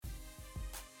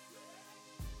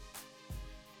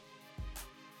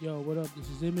Yo, what up? This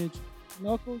is Image.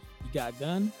 Knuckles. You got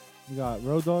Gun. You got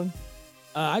Road Dog.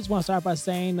 I just want to start by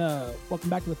saying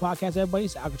welcome back to the podcast, everybody.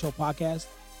 It's the Out Control Podcast.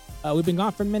 We've been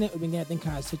gone for a minute. We've been getting things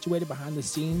kind of situated behind the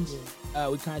scenes. Yeah.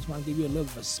 We kind of just want to give you a little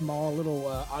bit of a small little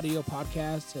audio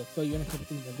podcast to fill you in a couple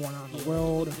things that are going on in the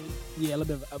world. Yeah, a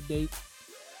little bit of an update.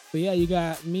 But yeah, you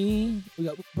got me. We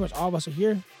got pretty much all of us are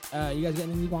here. You guys got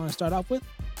anything you want to start off with?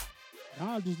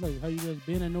 Nah, just like how you guys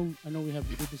been. I know we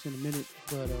haven't did this in a minute,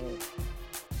 but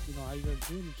you know how you guys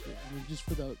been and shit. I mean, just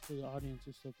for the audience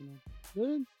and stuff, you know.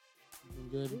 Good. Been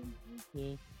good. Yeah.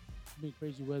 It's been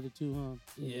crazy weather too, huh?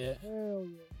 Yeah. Hell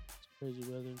yeah. It's crazy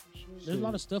weather. There's a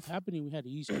lot of stuff happening. We had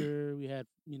Easter. We had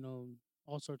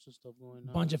all sorts of stuff going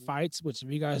on. Bunch of fights, which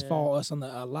if you guys follow us on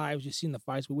the lives, you've seen the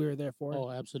fights we were there for.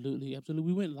 Oh, absolutely.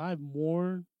 We went live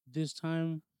more this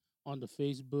time on the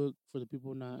Facebook for the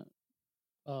people not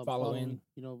following.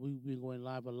 You know, we've been going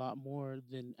live a lot more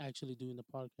than actually doing the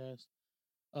podcast.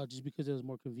 Just because it was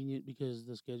more convenient because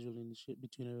the scheduling and shit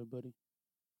between everybody.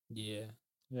 Yeah.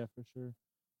 Yeah, for sure.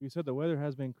 You said the weather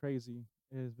has been crazy.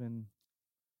 It has been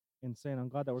insane. I'm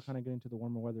glad that we're kind of getting to the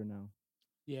warmer weather now.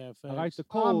 Yeah, facts. I like the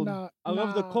cold. I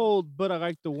love the cold, but I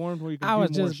like the warm where you can do more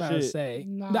shit. I was just about to say.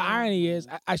 The irony is,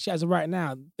 actually, as of right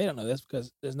now, they don't know this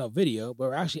because there's no video, but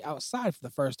we're actually outside for the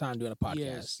first time doing a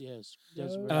podcast. Yes.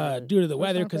 Due to the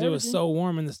weather, because it was so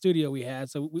warm in the studio we had.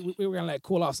 So we were going to let it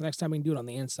cool off. So next time we can do it on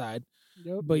the inside.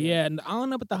 Yep. But yeah, I don't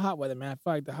know about the hot weather, man. I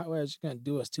feel like the hot weather is going to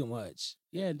do us too much.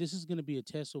 Yeah, and this is going to be a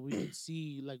test so we can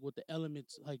see like what the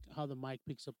elements, like how the mic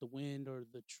picks up the wind or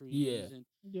the trees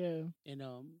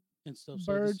and stuff.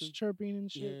 Birds chirping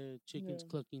and shit. Yeah, chickens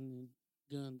clucking and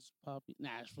guns popping. Nah,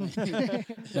 it's fine.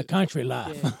 The country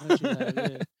life. Yeah, country life,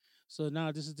 yeah. So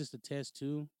now this is just a test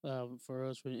too for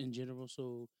us in general.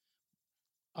 So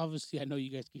obviously I know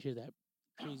you guys can hear that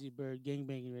crazy bird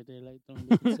gangbanging right there, like throwing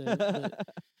the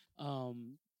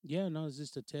yeah, no, it's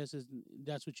just a test.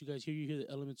 That's what you guys hear. You hear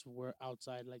the elements of we're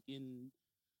outside, like in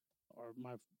or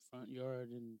my front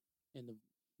yard and in the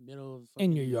middle of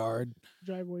in your yard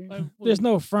driveway. There's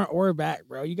no front or back,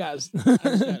 bro. You guys.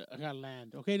 I got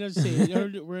land. Okay, let's say we're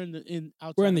outside.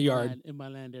 We're in the yard in my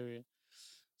land area.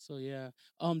 So yeah,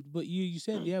 but you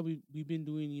said we've been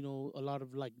doing a lot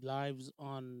of like lives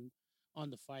on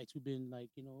the fights. We've been like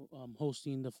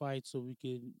hosting the fights so we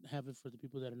can have it for the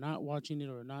people that are not watching it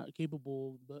or not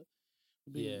capable, but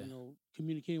we've been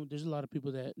communicating. There's a lot of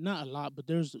people that not a lot, but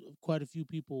there's quite a few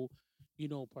people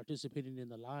participating in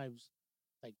the lives.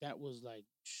 Like that was like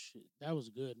shit. That was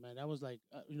good, man. That was like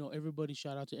everybody.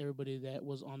 Shout out to everybody that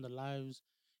was on the lives,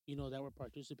 that were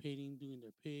participating, doing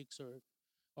their picks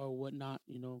or whatnot.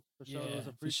 For sure, it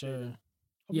was for sure. Hope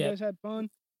you guys had fun.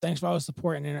 Thanks for all the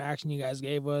support and interaction you guys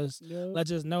gave us. Yep.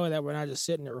 Let us know that we're not just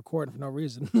sitting there recording for no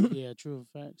reason. Yeah, true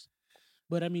facts.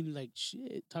 But I mean, like,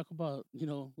 shit. Talk about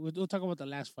we'll talk about the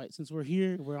last fight since we're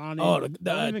here. We're on it. Oh,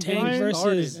 the Tank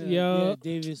versus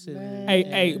Davis and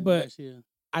hey, but. Garcia.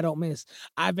 I don't miss.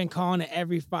 I've been calling it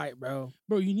every fight, bro.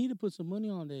 Bro, you need to put some money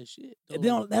on that shit. Though. They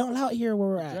don't allow it here where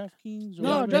we're at. DraftKings.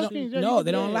 DraftKings.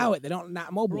 They don't allow it. They don't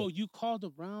not mobile. Bro, you called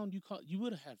around. You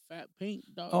would have had fat paint,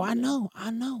 dog. Oh, I know.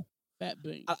 Fat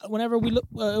paint. Whenever we look,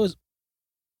 it was.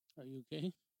 Are you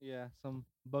okay? Yeah, some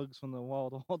bugs from the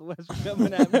wild west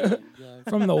coming at me.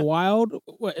 From the wild.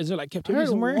 What is it like? Captivity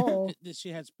somewhere? This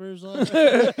shit had spurs on.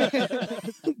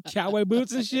 Cowboy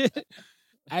boots and shit.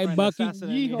 Hey, Bucky. So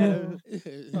he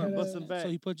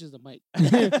punches the mic.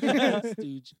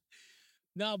 Stooge.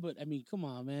 No, but I mean, come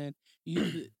on, man.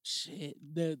 Shit.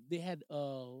 They had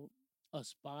a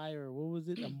spy or what was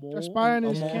it? A mole. A spy in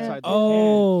his camp.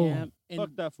 Camp. Fuck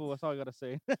that fool. That's all I gotta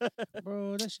say.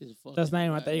 Bro, that shit's fucking. That's not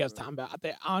even what you guys talking about.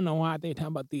 I don't know why. I think you're talking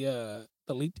about the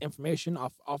leaked information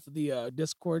off of the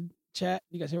Discord chat.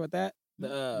 You guys hear about that?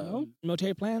 The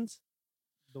military plans.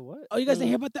 The what? Oh, you guys didn't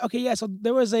hear about that? Okay, yeah. So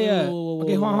there was a.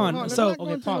 Okay, hold on. So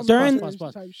pause.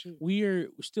 We're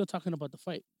still talking about the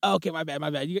fight. Okay, my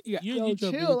bad. You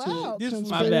chill out.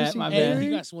 My bad. You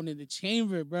got one in the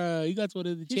chamber, bro. You got one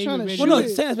in the chamber. Well, no,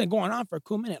 it's been going on for a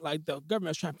cool minute. Like the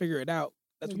government's trying to figure it out.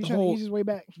 That's what the whole. Ease his way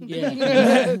back.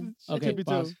 Yeah. Okay.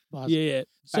 Pause. Yeah.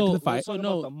 Back to the fight. So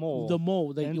no, the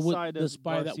mole, the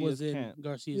spy that was in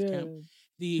Garcia's camp.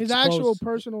 His actual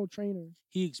personal trainer.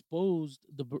 He exposed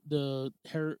the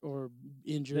hurt or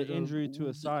injured the injury to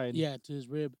his side. Yeah, to his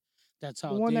rib. That's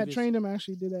how the one that trained him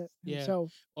actually did that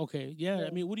himself. Okay. Yeah.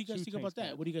 I mean, what do you guys think about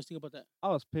that? I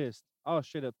was pissed. I was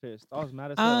straight up pissed. I was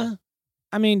mad as hell.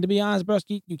 I mean, to be honest,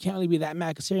 broski, you can't really be that mad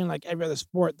because hearing like every other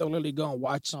sport, they'll literally go and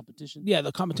watch competition. Yeah,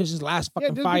 the competition's last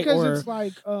fucking just fight because or it's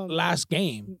like, last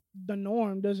game. The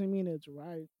norm doesn't mean it's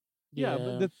right. Yeah,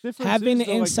 but the difference having is,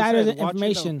 the insider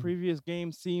information, previous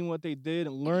games, seeing what they did,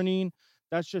 and learning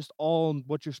that's just all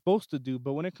what you're supposed to do.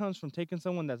 But when it comes from taking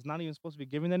someone that's not even supposed to be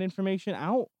giving that information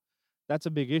out, that's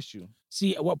a big issue.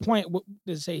 See, at what point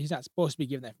does it say he's not supposed to be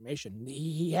giving that information?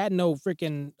 He had no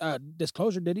freaking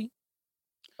disclosure, did he?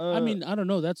 I mean, I don't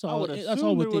know. That's all. That's all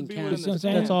assume there within would be camp. within the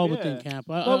That's all camp, within yeah. camp.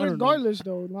 But I don't know. regardless,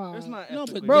 though, nah. It's not No, but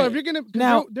ethically Bro, right. if you're gonna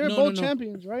Now- they're No, both no, no.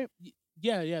 champions, right?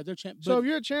 Yeah, they're champ. So if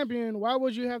you're a champion, why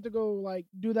would you have to go like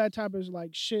do that type of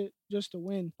like shit just to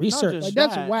win? Research. just Like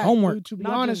that's that, whack, homework. dude, to be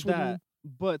Not honest just with that,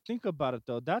 you. but think about it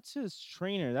though. That's his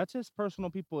trainer. That's his personal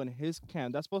people in his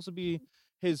camp. That's supposed to be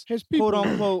his His people. quote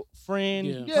unquote friend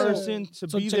Yeah. person to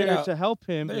So be check it there out. to help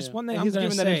him. There's Yeah. one thing And I'm he's gonna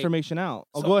giving that say. information out.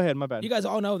 Oh, So, go ahead. My bad. You guys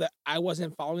all know that I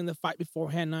wasn't following the fight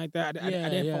beforehand like that. I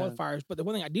didn't follow Yeah. the fires. But the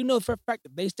one thing I do know for a fact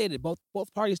that they stated, both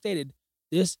parties stated,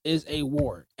 this is a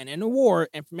war. And in a war,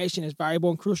 information is valuable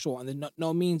and crucial. And there's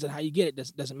no means and how you get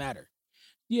it doesn't matter.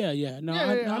 Yeah. No,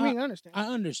 Yeah, I mean, I understand. I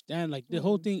understand. Like the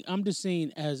whole thing. I'm just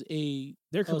saying as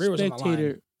Their career was on the line.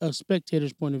 spectator, a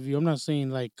spectator's point of view. I'm not saying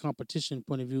like competition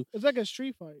point of view. It's like a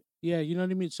street fight. Yeah, you know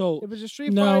what I mean. So If it's a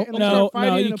street No, fight and they start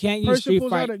fighting you and a can't use person street pulls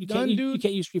fight. out a You gun, can't dude,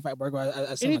 use street fight, bro.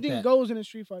 anything like goes in a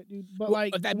street fight, dude. But Well,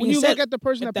 like with that when being you said- look at the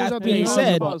person with that pulls that out being the gun,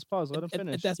 said- pause. Let him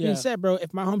finish. If that's being Yeah. said, bro,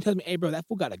 if my homie tells me, hey, bro, that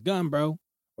fool got a gun, bro,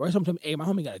 or someone tells me, hey, my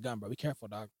homie got a gun, bro, be careful,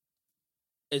 dog.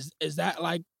 Is that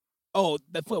like, oh,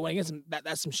 that foot went against him,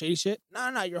 that's some shady shit?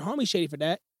 No, your homie shady for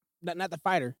that, not the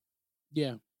fighter.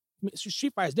 yeah, I mean,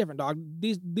 street fight is different, dog.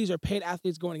 These are paid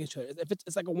athletes going against each other. If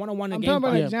it's like a one-on-one I'm game talking about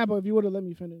fight. an Yeah. example. If you would have let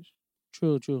me finish,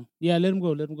 true. Yeah, let him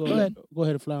go. Go ahead. Go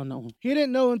ahead and fly on that one. he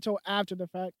didn't know until after the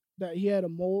fact that he had a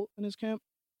mole in his camp.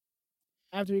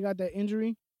 After he got that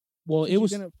injury, Well, since it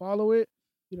was you didn't follow it.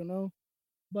 You don't know,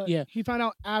 but Yeah. he found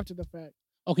out after the fact.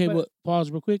 okay. but- But pause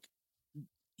real quick.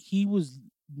 He was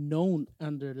known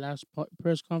on their last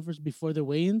press conference before the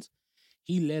weigh-ins.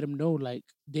 He let him know, like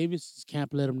Davis's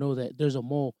camp let him know that there's a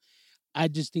mole. I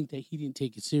just think that he didn't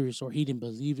take it serious or he didn't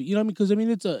believe it. You know what I mean? Because I mean,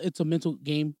 it's a mental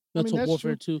game, I mean, mental that's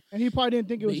warfare true. too. And he probably didn't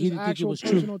think it But was he his didn't think it actual was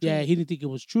true. personal Yeah, trainer. he didn't think it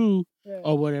was true Yeah.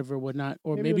 or whatever, whatnot.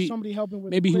 Or it was maybe somebody helping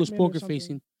with he was equipment or poker something.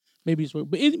 facing. Maybe it's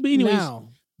but anyways,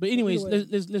 Now, anyways, Either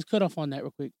way. let's cut off on that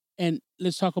real quick and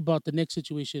let's talk about the next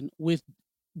situation with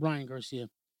Ryan Garcia.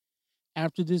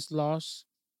 After this loss,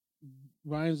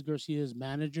 Ryan Garcia's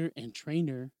manager and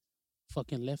trainer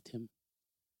fucking left him.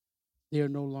 They are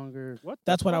no longer. What?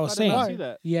 That's what I was did not saying. see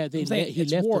that. Yeah, I'm saying he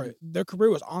it's left war. him. Their career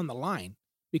was on the line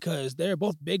because they're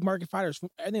both big market fighters. From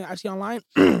everything I see online,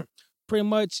 pretty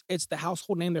much it's the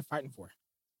household name they're fighting for.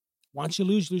 Once you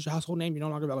lose your household name, you're no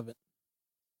longer relevant.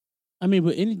 I mean,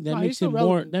 but that Nah, he's makes still him more.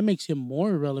 relevant. That makes him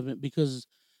more relevant because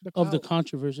of the clout.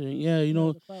 controversy. Yeah, you Yeah,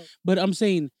 know. the clout. But I'm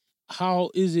saying, how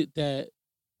is it that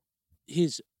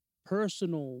his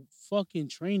personal fucking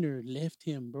trainer left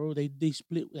him, bro? They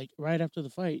split like right after the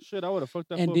fight. Shit, I would have fucked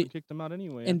that And fool up Da- and kicked him out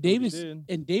anyway. And after what he Davis did.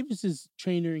 and Davis's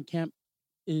trainer in camp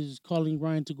is calling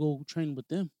Ryan to go train with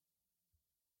them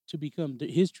to become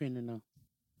his trainer now.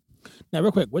 Now,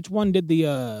 real quick, which one did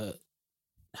the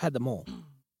had the mole?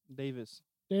 Davis.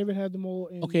 David had the mole.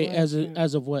 In Okay, Ryan's camp.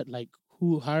 as of what, like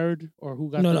who hired or who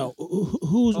got? No.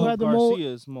 Who's Who Oh, had the mole?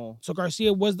 Garcia's mole. so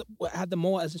Garcia had the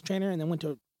mole as his trainer and then went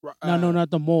to No, not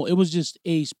the mole. It was just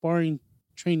a sparring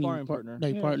training Sparring partner.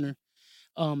 like Yeah. partner.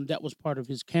 That was part of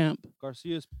his camp.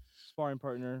 Garcia's sparring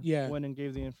partner. Yeah. Went and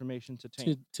gave the information to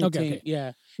Tank. To Okay, Tank, okay.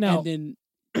 yeah. Now And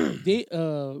then they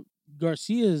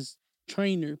Garcia's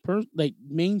trainer,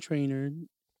 main trainer,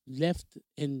 left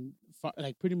and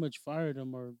like pretty much fired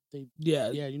him, or they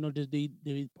yeah. yeah, you know, they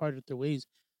parted their ways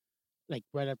like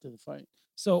right after the fight.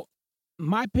 So,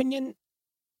 my opinion,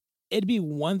 it'd be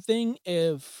one thing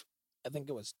if I think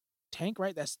it was Tank,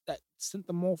 right? That sent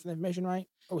the mole for the information, right?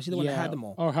 Or was he the one that had the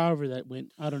mole? or however that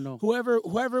went. I don't know. Whoever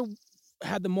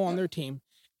had the mole on their team,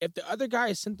 if the other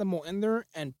guy sent the mole in there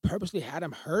and purposely had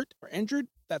him hurt or injured,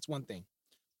 that's one thing.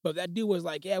 But that dude was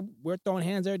like, yeah, we're throwing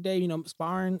hands every day,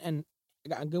 sparring, and I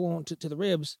got a good one to the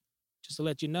ribs, just to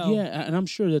let you know. Yeah, and I'm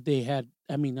sure that they had.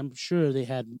 I mean, I'm sure they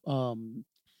had,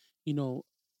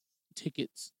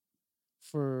 tickets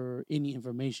for any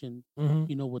information,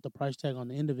 Mhm. with the price tag on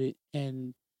the end of it,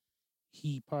 and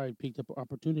he probably picked up an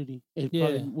opportunity. It Yeah.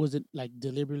 probably wasn't like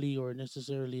deliberately or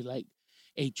necessarily like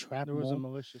a trap. There was a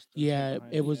mole. malicious. Yeah,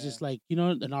 behind it was just like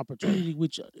an opportunity.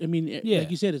 Which I mean, Yeah.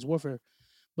 like you said, it's warfare.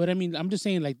 But I mean, I'm just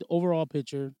saying like the overall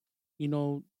picture.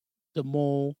 The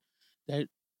mole that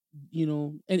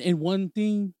and one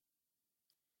thing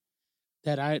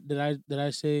that I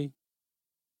say.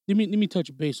 Let me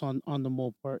touch base on the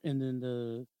mole part, and then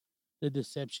the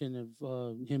deception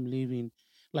of him leaving.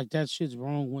 Like that shit's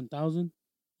wrong. 1,000,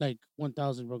 like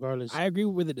 1,000 regardless. I agree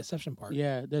with the deception part.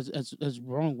 Yeah, that's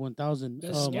wrong. 1,000.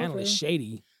 That's scandalous,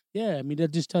 shady. Yeah, I mean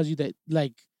that just tells you that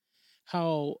like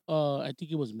how I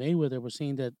think it was Mayweather was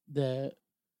saying that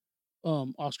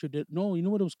Oscar did no, you know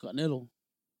what, it was Canelo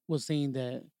was saying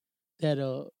that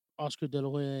Oscar De La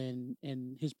Hoya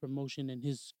and his promotion and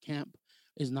his camp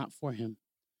is not for him.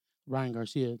 Ryan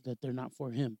Garcia, that they're not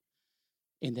for him,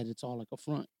 and that it's all like a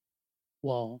front.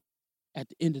 Well, at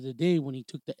the end of the day, when he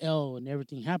took the L and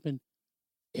everything happened,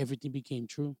 everything became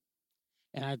true.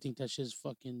 And I think that's just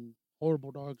fucking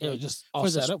horrible, dog. It was Like just all for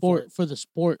the set up for sport, it. for the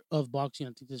sport of boxing,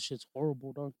 I think this shit's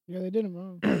horrible, dog. Yeah, they did him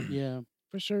wrong Yeah.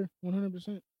 for sure,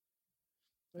 100%.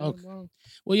 They did Okay. him wrong.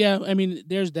 Well, yeah. I mean,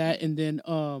 there's that, and then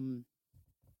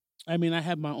I mean, I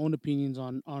have my own opinions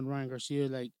on Ryan Garcia,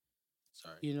 like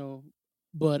Sorry. you know,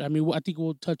 but I mean, I think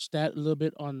we'll touch that a little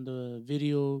bit on the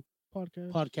video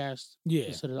Podcast. podcast Yeah.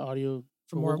 instead of the audio.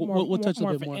 For We'll touch a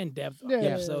more bit of an more. in-depth Yeah,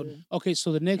 episode. Okay,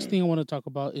 so the next thing I want to talk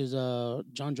about is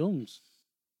John Jones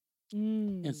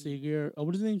Mm. and Segura.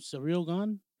 What is his name? Surreal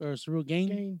Gone or Surreal Gain?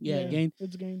 Gain. Yeah, Gain.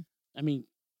 It's Gain. I mean,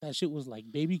 that shit was like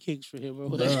baby cakes for him, bro.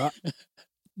 Bro,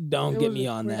 don't It get was me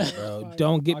a on great that, bro. fight.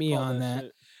 Don't get I me call on that.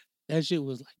 shit. That shit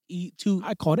was like too.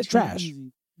 I called it too trash.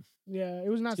 easy. Yeah, it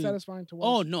was not Dude. satisfying to watch.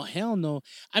 Oh no, hell no!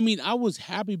 I mean, I was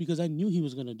happy because I knew he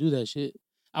was gonna do that shit.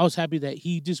 I was happy that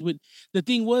he just went. The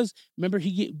thing was, remember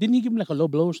didn't he give him like a low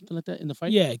blow or something like that in the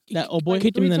fight? Yeah, that old boy. Like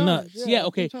kicked him in 3 the times. nuts. Yeah, 3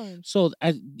 okay. times. So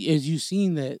as you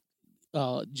seen that,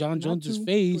 John Not Jones's 2,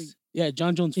 face, 3. yeah,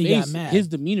 John Jones' He got face, mad. his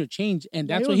demeanor changed, and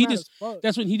Yeah, that's was when he mad just. as fuck.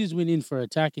 That's when he just went in for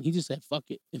attack, and he just said "fuck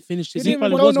it" and finished He it. didn't even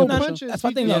probably throw was no gonna push him. punches. That's my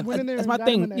He thing. just Though. went in there That's and my got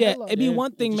him in thing. the Yeah, headlock. it'd be Yeah,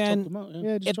 one he thing, just choked man. him out,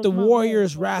 Yeah, just If choked the him out.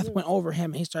 Warriors' Yeah, wrath yeah. went over him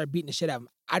and he started beating the shit out of him,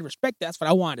 I'd respect that. That's what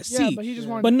I wanted to Yeah, see. but he just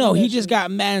Yeah. wanted. But to no, do he that just shit.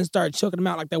 got mad and started choking him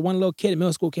out like that one little kid in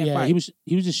middle school can't Yeah, fight.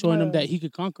 he was just showing him Yeah. that he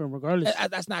could conquer him regardless.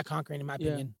 That's not conquering, in my Yeah.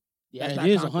 opinion. Yeah, That's it not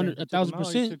is conquering. 100, He took him out, he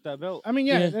 1,000%. took that belt. I mean,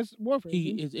 yeah, Yeah. that's warfare.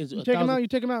 He dude. is You take him out. You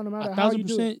take him out, no matter how you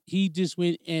do it. 1,000%. He just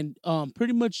went and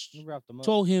pretty much He wrapped him up.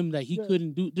 told him that he Yeah.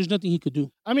 couldn't do. There's nothing he could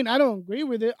do I mean, I don't agree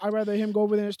with it. I'd rather him go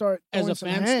over there and start as throwing a some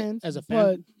fan. hands. As a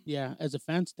but fan, yeah, as a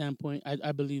fan standpoint,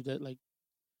 I believe that like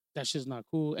that's just not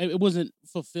cool. It wasn't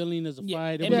fulfilling as a Yeah,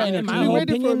 fight. It in was my- yeah, in my we whole entertaining. waited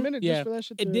for a opinion, minute yeah. just for that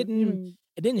shit It to didn't- even.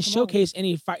 It didn't Come on. showcase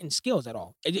any fighting skills at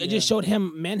all. It just Yeah. showed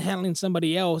him manhandling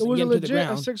somebody else It and was a getting to the legit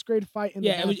ground. 6th grade fight in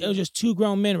Yeah, the it was bathroom. just two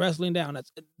grown men wrestling down.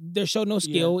 There showed no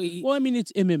skill. He- Well, I mean,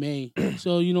 it's MMA,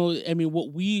 so you know, I mean,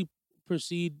 what we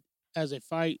perceive as a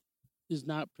fight is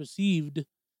not perceived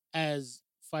as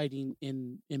fighting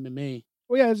in MMA.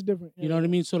 Well, yeah, it's different. You know what I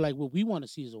mean? So like, what we want to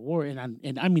see is a war, and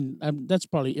I mean, that's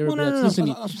probably Well, everybody no, that's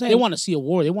listening. I'm They saying want to see a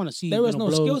war. They want to see there was you know,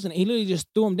 no blows. skills in it. He literally just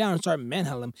threw him down and started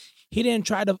manhandling him. He didn't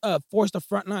try to force the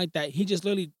front line like that. He just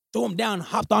literally threw him down,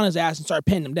 hopped on his ass, and started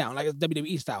pinning him down like it's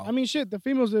WWE style. I mean, shit, the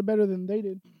females did better than they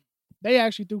did. They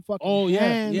actually threw fucking Oh yeah,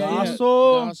 hands. yeah, dude. yeah. Gasso.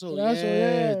 Gasso, That's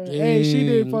yeah. what, yeah. Hey, she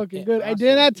did Dang. fucking Yeah, good. Gasso.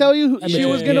 Didn't I tell you I she bet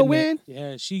was you gonna didn't. win?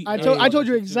 Yeah, she. I hey, told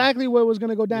you she- exactly what was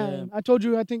gonna go down. Yeah. I told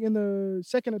you, I think in the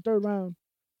 2nd or 3rd round.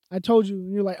 I told you,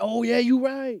 and you're like, "Oh yeah, you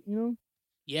right." You know,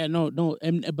 Yeah, no,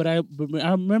 but I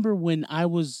remember when I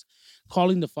was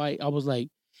calling the fight, I was like,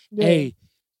 yeah. "Hey,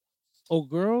 oh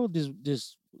girl,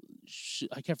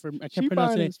 I can't she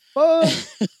pronounce fine it." as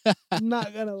fuck. I'm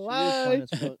not gonna She is lie. fine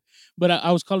as fuck. But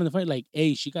I was calling the fight like,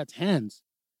 "Hey, she got hands."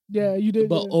 Yeah, you did.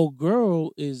 But yeah. old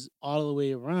girl is all the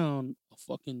way around a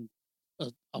fucking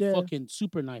Yeah. fucking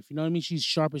super knife. You know what I mean? She's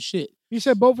sharp as shit. He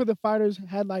said both of the fighters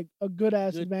had like a good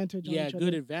ass Good- advantage. On Yeah, each good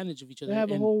Other. advantage of each other. They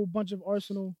have a and, whole bunch of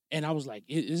arsenal. and I was like,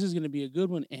 this is gonna be a good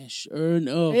one. And sure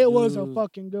enough, It was a dude,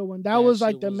 fucking good one. That that was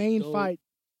like shit the was main dope. fight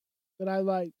that I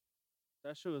liked.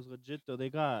 That shit was legit though. They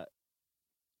got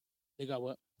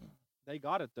what?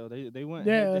 got it though. They went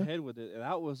Yeah. head to head with it.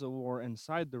 That was a war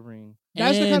inside the ring.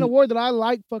 That's the kind of And- war that I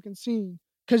like fucking seeing.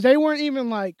 Cause they weren't even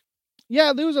like,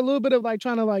 yeah, there was a little bit of like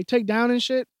trying to like take down and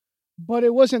shit, but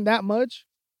it wasn't that much.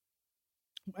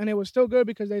 And it was still good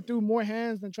because they threw more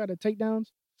hands than tried to take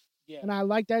downs. Yeah. And I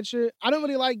like that shit. I don't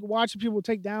really like watching people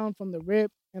take down from the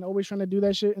rip and always trying to do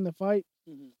that shit in the fight.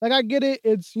 Mhm. Like I get it,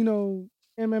 it's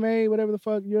MMA, whatever the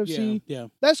fuck, Yeah, UFC. yeah.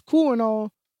 That's cool and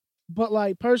all. But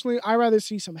like personally, I'd rather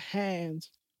see some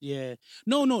hands. Yeah,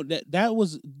 no, that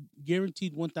was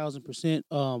guaranteed 1,000%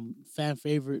 fan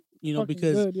favorite. You know, Fucking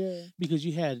because good, yeah. because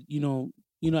you had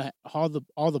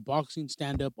all the boxing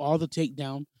stand up, all the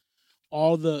takedown,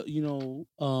 all the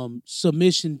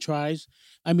submission tries.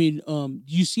 I mean,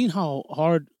 you seen how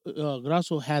hard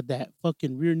Grasso had that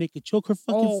fucking rear naked choke. Her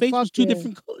fucking Oh, face was fuck two yeah.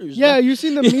 different colors. Yeah, bro. you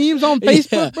seen the memes on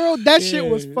Facebook, Yeah. bro? That shit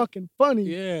was Yeah. fucking funny.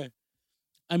 Yeah.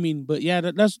 I mean, but yeah,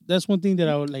 that's one thing that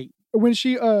I would like. When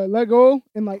she let go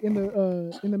and like in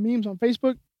the memes on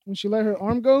Facebook, when she let her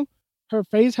arm go, her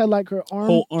face had like her arm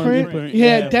Whole arm print. imprint,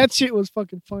 Yeah, yeah. that shit was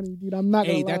fucking funny, dude. I'm not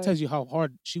gonna Hey, lie. that tells you how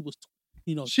hard she was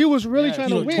She was really yeah, trying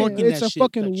you to know, win. torquing It's that a shit.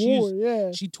 fucking Like, war.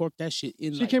 Yeah. she torqued that shit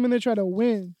in. She Like, came in there trying to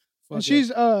win. fuck And it.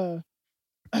 she's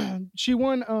she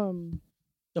won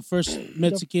The first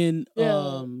Mexican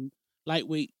yeah.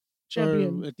 lightweight,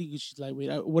 Champion. or I think she's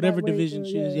lightweight, whatever Lightweight, division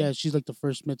she is. yeah. Yeah, she's like the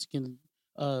first Mexican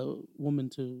woman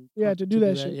to to do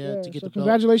that shit. Yeah, Yeah. to get So the belt.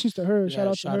 congratulations to her. Yeah, Shout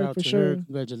out to her for sure.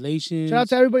 Congratulations. Shout out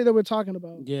to everybody that we're talking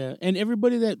about. Yeah, and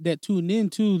everybody that tuned in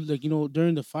too, like,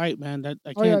 during the fight, man. That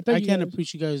I Oh, yeah, can't thank I you can't guys.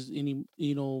 appreciate you guys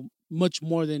any much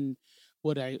more than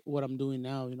what I'm doing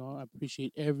now. I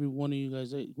appreciate every one of you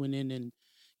guys that went in and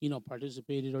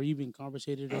participated, or even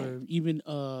conversated, or even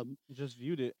Just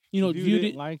viewed it. viewed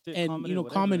it, liked it, and commented,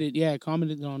 whatever.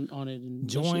 commented on it, and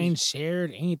that shit Joined, was-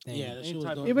 shared, anything. Yeah, that Any shit was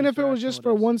type dope. of Even if it was interaction just with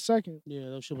for us. 1 second. Yeah,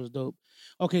 that shit was dope.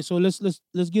 Okay, so let's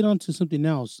get on to something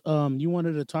else. You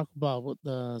wanted to talk about what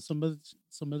some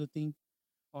other thing.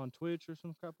 On Twitch or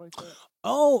some crap like that.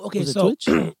 Oh, okay. Was it So,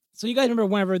 Twitch? so you guys remember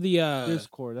whenever the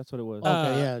Discord, that's what it was.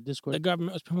 Okay, yeah, the Discord.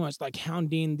 government was pretty much like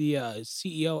hounding the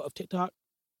CEO of TikTok?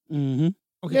 Mm-hmm.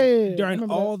 Okay, Yeah, I during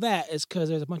remember all that, it's because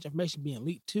there's a bunch of information being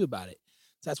leaked too about it.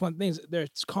 So that's one of the things they're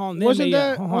calling them. Wasn't a,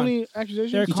 that hold on. only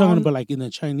accusations? They're You calling- talking about like in the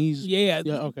Chinese? Yeah,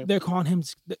 Yeah, okay. They're calling him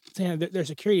saying there's a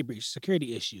security breach,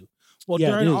 security issue. Well, Yeah,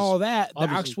 it during is, all that, the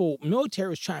obviously. actual military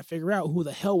was trying to figure out who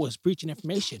the hell was breaching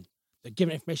information. They're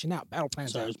giving information out, battle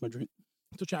plans Sorry, out. it's my drink.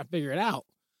 Still trying to figure it out.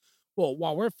 Well,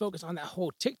 while we're focused on that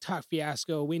whole TikTok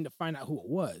fiasco, we need to find out who it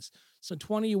was. So,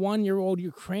 21-year-old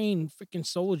Ukraine freaking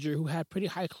soldier who had pretty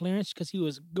high clearance because he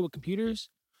was good with computers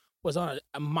was on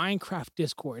a Minecraft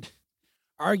Discord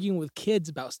arguing with kids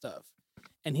about stuff.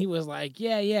 And he was like,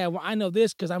 yeah, well, I know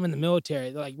this because I'm in the military.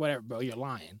 They're like, whatever, bro, you're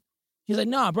lying. He's like,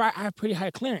 no, bro, I have pretty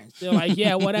high clearance. They're like,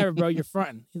 yeah, whatever, bro, you're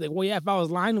fronting. He's like, well, yeah, if I was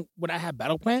lying, would I have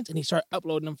battle plans? And he started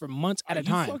uploading them for months at a Are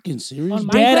time. you fucking serious? On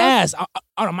bro? Dead Minecraft? ass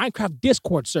on a Minecraft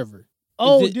Discord server.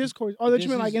 Oh, it- Discord. Oh, that This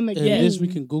you mean like is- in the and game? this we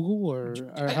can Google or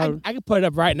how? I can put it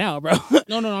up right now, bro.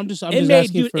 No, I'm just it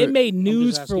asking made for. it made I'm just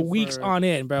news for asking weeks for- on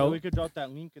end, Yeah, bro. we could drop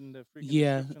that link in the freaking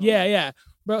Yeah. description. Yeah,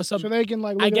 bro. So So they can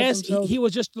like. Look I it up guess themselves. he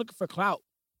was just looking for clout,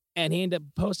 and he ended up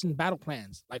posting battle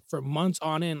plans like for months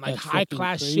on end, like That's high fucking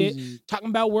class shit, crazy. talking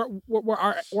about where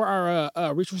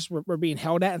our resources were being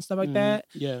held at and stuff like Mhm. that.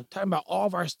 Yeah. Talking about all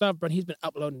of our stuff, but he's been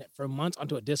uploading it for months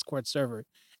onto a Discord server,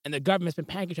 and the government's been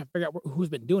panicking trying to figure out who's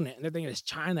been doing it, and they're thinking it's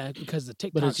China because of the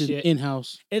But TikTok it's shit. in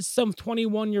house. It's some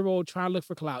 21-year-old trying to look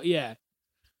for clout, yeah.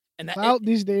 And that, Clout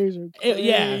these days are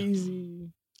yeah. crazy.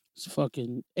 It's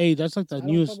fucking. Hey, that's like the I don't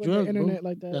newest fuck with the drug, internet bro.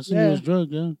 like that. That's the Yeah, newest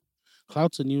drug. Yeah.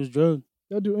 Clout's the newest drug.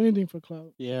 they'll do anything for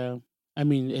clout. Yeah. I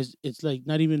mean, it's like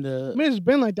not even the. I mean, it's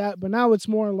been like that, but now it's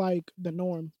more like the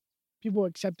norm. People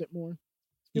accept it more.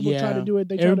 People try to Yeah. do it.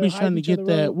 They try Everybody's to trying hype to each get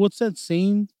other that. up What's that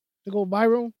saying? to go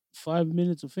viral. 5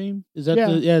 minutes of fame? Is that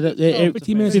Yeah. the that? Oh,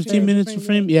 15 minutes of 15 fame. minutes of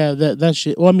fame. Yeah, that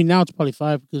shit. Well, I mean, now it's probably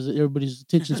 5 because everybody's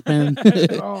attention span.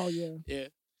 Oh yeah. yeah,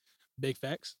 big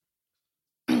facts.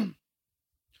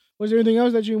 Was there anything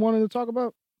else that you wanted to talk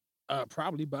about?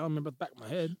 Probably, but I don't remember the back of my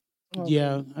head. Oh,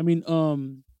 Yeah, okay.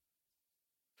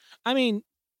 I mean,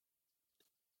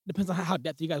 depends on how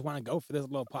depth you guys want to go for this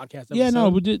little podcast. yeah, no,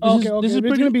 episode. but this Okay, is okay. this is If it's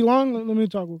pretty. gonna be long, let me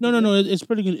talk. No. It's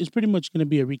pretty good. It's pretty much gonna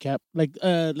be a recap, like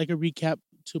a recap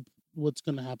to what's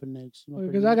gonna happen next. Because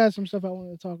pretty I much. got some stuff I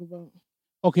wanted to talk about.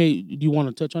 Okay, do you want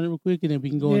to touch on it real quick, and then we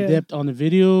can go in Yeah. depth on the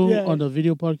video Yeah. on the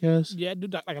video podcast? Yeah, do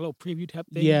like a little preview type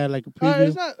thing. Yeah, like a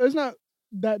preview. It's not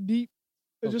that deep.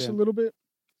 It's just a Okay. little bit.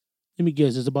 Let me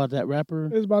guess. It's about that rapper.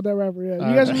 It's about that rapper. Yeah, you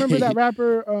All guys right. remember that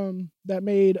rapper that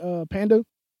made Panda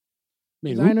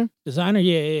Wait, who? Designer.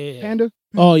 Yeah. Panda?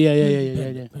 Oh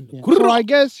yeah. So I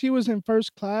guess he was in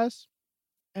first class,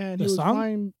 and he The was song?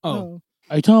 flying. Oh. no.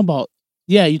 Are you talking about?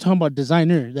 Yeah, you talking about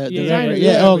designer? The Designer, rapper.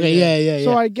 yeah, Okay. Yeah.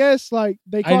 So I guess like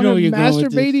they I called know him where you're going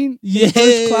with this. masturbating yes, in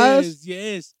first class.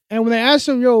 Yes. And when they asked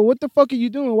him, "Yo, what the fuck are you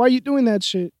doing? Why are you doing that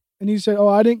shit?" And he said, "Oh,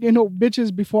 I didn't get no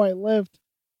bitches before I left,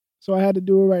 so I had to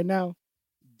do it right now."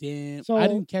 Damn. So, I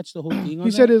didn't catch the whole thing. On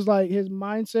He said that. his like his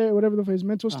mindset, or whatever, his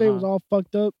mental state was all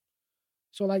fucked up.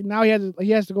 So like now he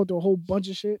has to go through a whole bunch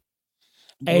of shit.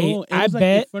 Hey, Bro, it I was like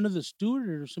bet- in front of the steward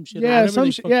or some shit. Yeah, whatever some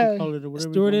they shit, fucking yeah. call it or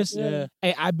whatever. Stewardess? Yeah.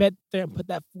 Hey, I bet they put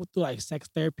that fool through like sex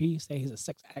therapy. Say he's a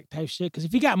sex addict type shit. Because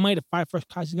if you got money to fight first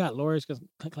class, you got lawyers because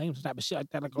claim some type of shit like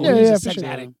that. Like, oh, Yeah, he's yeah, a for sex sure.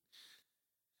 addict.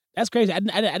 That's crazy. I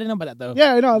didn't know about that though.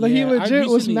 Yeah, no, like he Yeah, I legit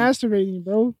was recently- masturbating,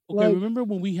 bro. Okay, Like, remember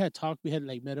when we had talked? We had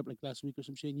like met up like last week or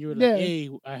some shit. And you were like, Yeah. "Hey,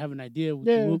 I have an idea. Would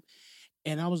Yeah. you move?"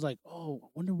 And I was like, oh, I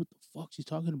wonder what the fuck she's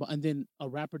talking about. And then a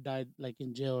rapper died like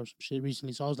in jail or some shit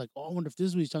recently. So I was like, oh, I wonder if this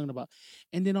is what he's talking about.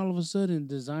 And then all of a sudden,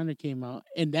 Designer came out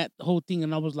and that whole thing,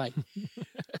 and I was like,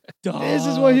 This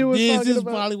is what he dog, was this talking is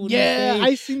about. probably what Yeah, he's I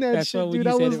saying. seen that That's why shit, when dude.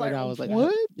 you I said was it right like, now, I was like,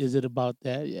 what? is it about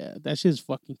that? Yeah, that shit's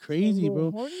fucking crazy,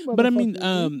 Little bro. horny But I mean,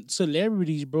 motherfuckers, dude.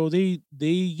 celebrities, bro, they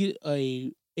get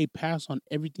a pass on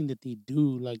everything that they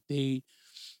do. Like they,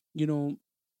 you know,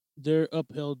 they're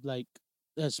upheld like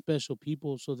as special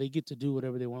people, so they get to do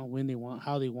whatever they want, when they want,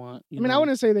 how they want. I mean, I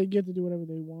wouldn't say they get to do whatever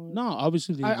they want. No,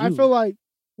 obviously they I do. feel like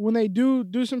when they do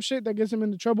some shit that gets them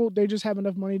into trouble, they just have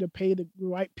enough money to pay the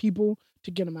right people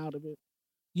to get them out of it.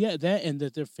 Yeah, that and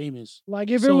that they're famous. Like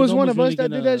if it So was no one one's of us really that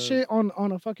did gonna- that shit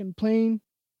on a fucking plane,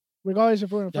 regardless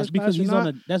if we're in That's first because class or he's not, on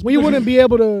a. That's we because wouldn't be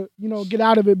able to, get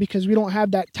out of it because we don't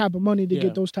have that type of money to Yeah.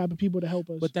 get those type of people to help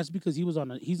us. But that's because he's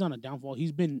on a downfall.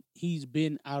 He's been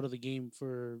out of the game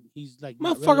for. He's like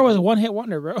not Motherfucker was a relevant. one-hit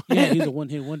wonder, bro. Yeah, he's a one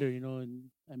hit wonder. And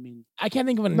I mean, I can't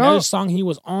think of No. another song he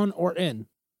was on or in.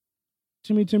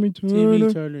 Timmy Timmy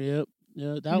Turner. Turner. Yep,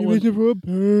 yeah, that Timmy one.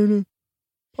 Turner.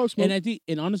 Pop Smoke. And I think,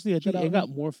 and honestly, I Shout think out it got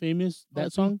him. more famous that R.I.P.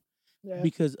 song Yeah.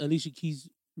 because Alicia Keys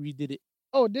redid it.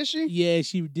 Oh, did she? Yeah,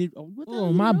 she did. Oh, what the hell Oh,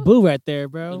 you my know? boo right there,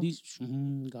 bro. Alicia,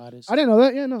 goddess. I didn't know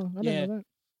that. Yeah, no, I Yeah. didn't know that.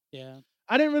 Yeah,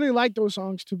 I didn't really like those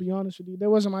songs, to be honest with you. That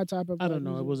wasn't my type of. I don't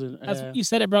know. music. It wasn't. That's you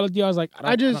said it, bro. I was like,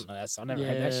 I don't just- know that song. I never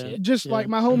heard that Yeah. shit. Just Yeah. like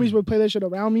my homies would play that shit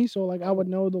around me, so like I would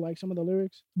know some of the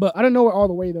lyrics. But I didn't know it all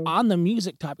the way though. on the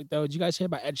music topic, though, did you guys hear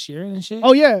about Ed Sheeran and shit?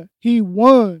 Oh yeah, he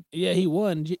won. yeah, he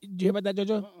won. Did you hear about that,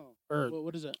 JoJo? Or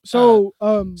What is that? So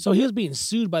so he was being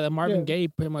sued by the Marvin Yeah. Gaye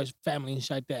pretty much family and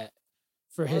shit like that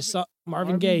for his song.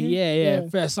 Marvin Marvin Gaye, Gaye? yeah, Yeah.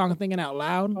 for that song "Thinking Out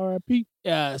Loud." R.I.P.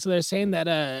 So they're saying that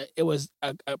it was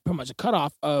pretty much a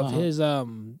cutoff of Uh-huh. his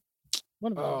One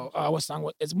of them. what song?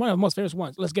 It's one of the most famous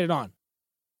ones. Let's Get It On.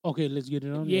 Okay, let's get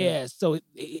it on. Yeah, so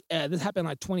this happened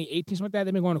like 2018, something like that.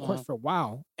 They've been going to court Uh-huh. for a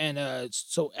while, and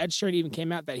so Ed Sheeran even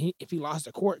came out that if he lost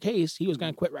a court case, he was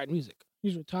gonna quit writing music.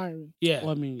 He's retiring. Yeah,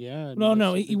 Well, I mean, yeah. I mean, no,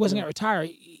 that's he something wasn't to- gonna retire.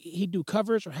 He'd do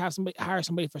covers or hire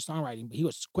somebody for songwriting, but he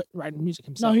was quit writing music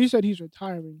himself. No, he said he's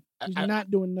retiring. He's I-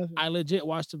 not doing nothing. I legit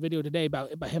watched the video today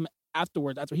about him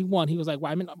afterwards. After he won, he was like,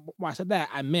 "Well, when I said that,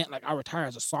 I meant like I retire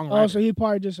as a songwriter." Oh, so he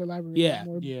probably just elaborated Yeah.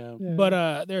 more. Yeah. Yeah.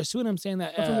 But they're suing him, saying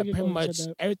that I feel like he pretty probably much said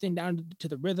that. everything down to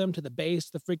the rhythm, to the bass,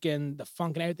 the funk,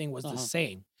 and everything was the Uh-huh.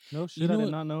 same. No shit, know I what?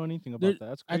 did not know anything There- about that.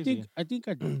 That's crazy. I think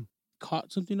I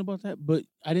caught something about that, but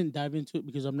I didn't dive into it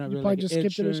because I'm not You really probably like just Ed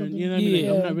skipped it or Sheeran, something? You know what I mean? Like,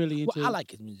 Yeah. I'm not really into. Well, I it. like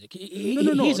his music.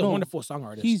 No, He's a no. wonderful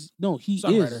songwriter. He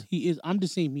Songwriter. is. He is. I'm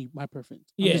just saying my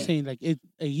preference. I'm Yeah. just saying like it.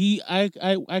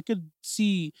 I could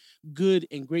see good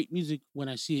and great music when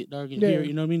I see it, dog, and hear it. Yeah.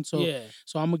 You know what I mean? So yeah,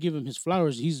 so I'm gonna give him his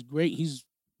flowers. He's great. He's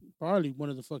probably one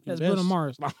of the fucking that's best. Bruno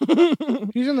Mars.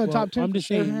 He's in the Well, top 10. I'm for just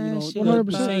sure. saying, you know, She I'm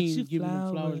 100%. saying giving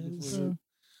him flowers before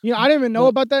Yeah, I didn't even know But-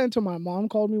 about that until my mom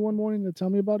called me one morning to tell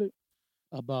me about it.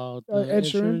 about Ed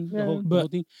Sheeran, the yeah. whole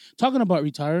But- thing. Talking about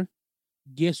retire,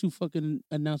 guess who fucking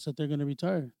announced that they're gonna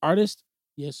retire? Artist.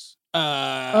 Yes,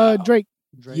 Drake.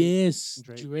 Drake. yes,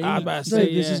 Drake. Drake. I was about to So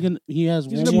say, this is yeah. gonna. He has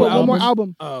He's one gonna more put one more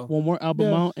album. album. Oh, One more album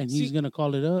Yeah. out, and he's See- gonna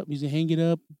call it up. He's gonna hang it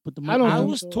up, put the mic I don't I think down.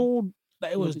 was so. told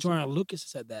that it You was think so? Jordan Lucas that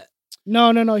said that.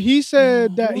 No. He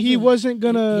said No, that who he was it? wasn't He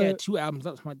gonna. had 2 albums,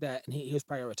 something like that, and he was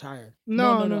probably retired.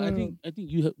 No. I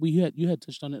think you had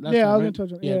touched on it last Yeah, time, I was right? gonna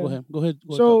touch on it. Yeah, Yeah. go ahead. Go ahead.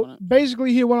 Talk So on it.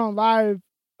 basically, he went on live,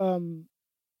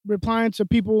 replying to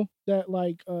people that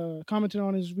like commented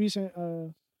on his recent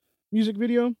music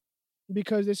video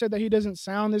because they said that he doesn't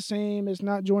sound the same. It's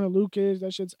not Jordan Lucas.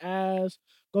 That shit's ass.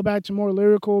 Go back to more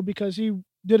lyrical because he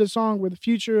did a song with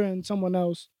Future and someone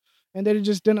else, and they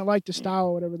just didn't like the style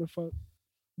or whatever the fuck.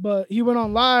 But he went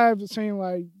on live saying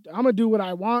like, "I'm gonna do what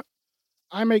I want.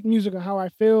 I make music on how I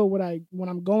feel, what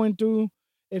I'm going through.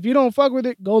 If you don't fuck with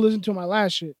it, go listen to my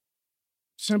last shit.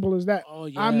 Simple as that. Oh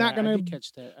yeah, I'm not I gonna did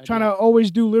catch that. I Trying did. to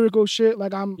always do lyrical shit.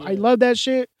 Like I Yeah. love that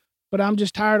shit, but I'm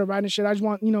just tired of writing shit. I just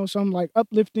want some like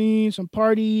uplifting, some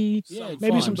party, Yeah,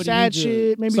 maybe fun. some but he sad needs to-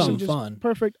 shit, maybe some Something just fun.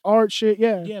 perfect art shit.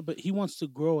 Yeah. Yeah, but he wants to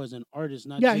grow as an artist,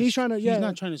 not Yeah, just, he's trying to- He's yeah.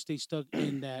 not trying to stay stuck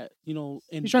in that, in,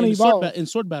 He's trying to in sword evolve. in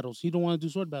sword battles. He don't want to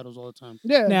do sword battles all the time.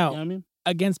 Yeah. You know Now, what I mean?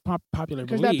 against popular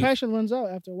Because that belief, passion runs out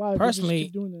after a while. if you just Personally,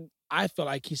 keep doing that. I feel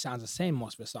like he sounds the same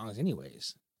most of his songs,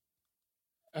 anyways.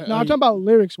 No, I'm talking about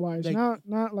lyrics wise, like-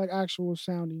 not like actual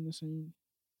sounding the same.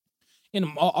 And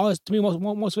all his, to me,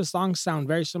 most of his songs sound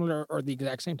very similar or the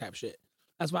exact same type shit.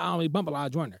 That's why I only bump a lot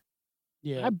of Joyner.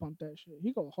 Yeah, I bumped that shit.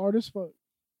 He go hard as fuck.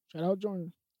 Shout out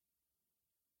Jordan.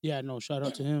 yeah. No, shout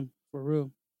out to him for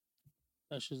real.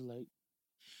 That's just like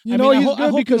You I know mean, I he's ho- I good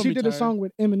hope he because don't he did a retire. song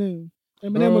with Eminem.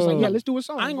 Eminem was like, Bro. "Yeah, let's do a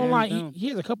song." I ain't gonna Hands lie, down. he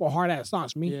has a couple hard ass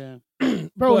songs for me. yeah.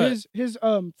 bro. But- His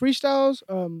freestyles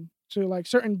to like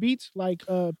certain beats like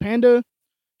Panda,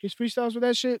 his freestyles with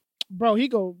that shit, bro. He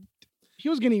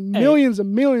was getting Hey, millions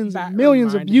and millions that and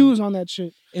millions of reminded views me. on that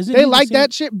shit. Isn't They he the like same-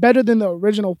 that shit better than the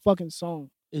original fucking song.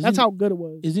 That's Isn't, how good it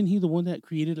was. isn't he the one that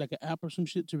created like an app or some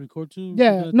shit to record to? or something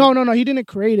Yeah, like no, that? no, no. He didn't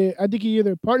create it. I think he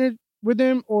either partnered with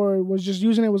him or was just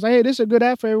using it. Was like, hey, this is a good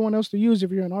app for everyone else to use if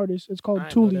you're an artist. It's called I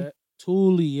didn't know Thule. that.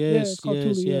 Thule, Yeah, yes, it's called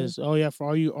yes, Thule, yeah. yes. Oh yeah, for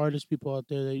all you artist people out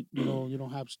there that you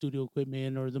don't have studio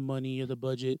equipment or the money or the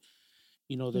budget,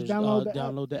 Just there's download the app.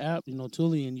 download the app,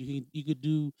 Thule, and you could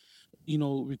do,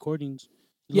 recordings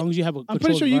as Yeah, long as you have a I'm pretty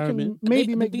controlled sure you environment. can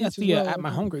maybe I make think beats that's as the well. at I my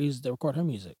think. hunger used to record her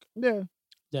music.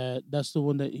 Yeah, That's the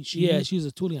one that she Yeah, used? she's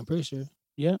a Tootie, I'm pretty sure.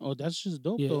 Yeah. Oh, that's just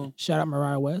dope Yeah. though. Shout out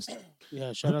Mariah West.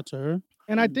 Yeah, shout out to her.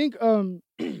 and I think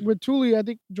with Thule, I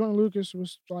think Jordan Lucas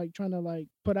was like trying to like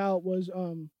put out was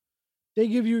they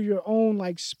give you your own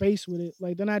like space with it.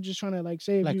 Like they're not just trying to like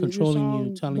say if Like your controlling you,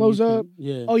 song telling blows you up.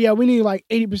 yeah. Oh yeah, we need like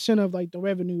 80% of like the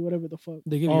revenue, whatever the fuck.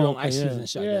 They give you Oh, your own okay, ice yeah. and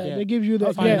shit. Yeah, Like that. Yeah. they give you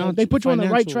the Financial- they put you on the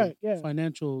right financial- track. Yeah,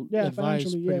 Financial Yeah, advice,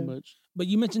 financially, pretty yeah. much. But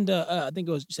you mentioned I think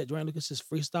it was you said Jordan Lucas's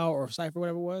freestyle or cipher,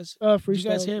 whatever it was. freestyle. Did you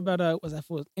guys hear about was that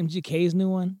for MGK's new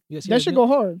one? You guys hear that should new- go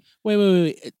hard Wait.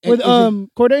 with Is it-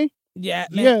 Corday. Yeah,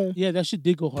 man. Yeah, yeah, that shit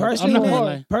did go hard. Personally, I'm not go gonna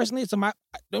hard. lie. personally, so don't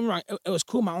get me wrong, it was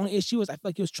cool. My only issue was I feel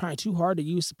like he was trying too hard to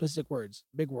use simplistic words,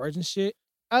 big words and shit.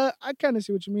 I kind of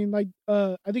see what you mean. Like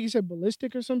I think he said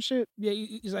ballistic or some shit. Yeah,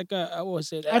 he's like what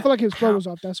was it? I feel like his flow how- was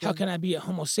off. That's How why. can I be a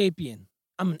Homo sapien?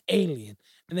 I'm an alien.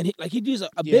 And then he'd use a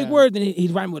Yeah. big word, then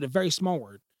he'd rhyme with a very small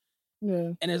word.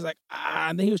 Yeah, And it's like,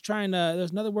 and then he was trying to,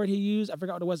 there's another word he used. I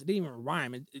forgot what it was. It didn't even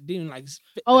rhyme. It didn't even like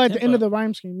fit oh, at the end tempo. of the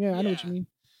rhyme scheme. Yeah, I know what you Yeah. mean.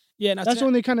 Yeah, and That's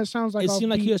when it kind of sounds like it off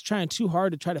seemed like he beat, was trying too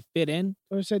hard to try to fit in.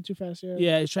 or said too fast. Yeah.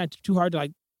 Yeah, he's trying too hard to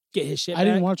like get his shit I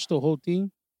didn't back. watch the whole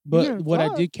thing, but Yeah, what I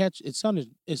fuck. did catch, it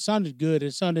sounded good.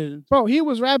 It sounded Bro, he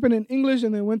was rapping in English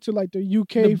and then went to like the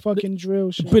UK The- fucking drill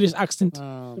The shit. British accent. The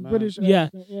man. British. Yeah.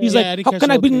 accent, He's Yeah, like, I didn't how catch can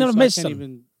the I whole be thing, none of so I miss can't them?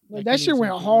 even- I Like, can't that shit even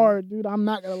went say shit. hard, dude. I'm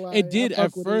not gonna lie. It did I fuck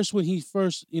at with first when he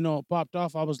first, popped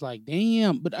off. I was like,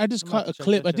 damn. But I just I'm about caught to a check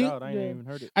clip. that I shit think. out. I Yeah. ain't even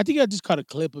heard it. I think I just caught a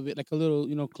clip of it, like a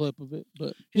little, clip of it.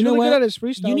 But He's You know really good what? at his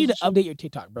freestyles. You need to and shit. update your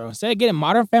TikTok, bro. Instead of getting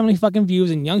Modern Family fucking views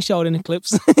and Young Sheldon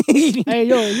clips. Hey,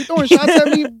 yo, you throwing shots at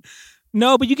me?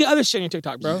 No, but you get other shit on your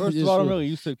TikTok, bro. First Just of all, I'm so- really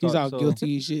used to he's TikTok, all so-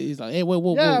 guilty and shit. He's like, hey,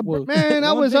 whoa. Yeah, but man,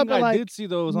 I One was up thing at I like did see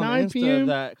though was on 9 Insta p.m.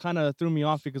 that kind of threw me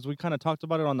off because we kind of talked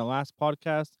about it on the last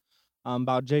podcast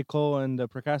about J. Cole and the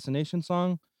procrastination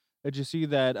song. Did you see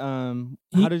that? How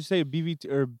did you say BVT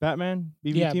or Batman?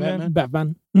 BVT Yeah, man.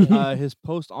 Batman. Batman. His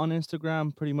post on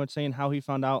Instagram pretty much saying how he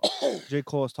found out J.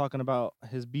 Cole was talking about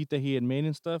his beat that he had made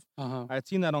and stuff. I had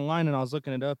seen that online and I was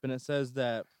looking it up and it says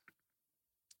that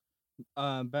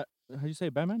how do you say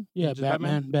Batman? Yeah, Just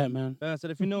Batman. Batman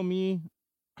said, if you know me,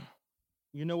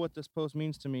 you know what this post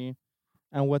means to me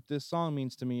and what this song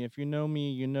means to me. If you know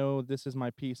me, you know this is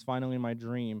my piece, finally my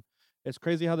dream. It's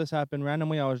crazy how this happened.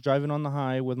 Randomly, I was driving on the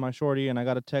high with my shorty and I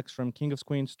got a text from King of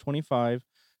Queens 25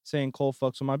 saying Cole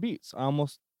fucks with my beats. I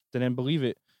almost didn't believe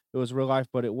it. It was real life,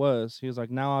 but it was. He was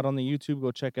like, now out on the YouTube,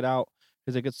 go check it out.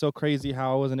 He's like, it's so crazy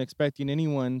how I wasn't expecting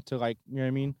anyone to like, you know what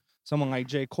I mean? Someone like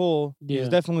J. Cole, he's Yeah.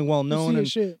 definitely well to known see and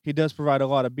his shit. he does provide a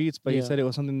lot of beats, but he Yeah. said it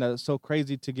was something that is so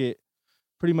crazy to get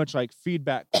pretty much like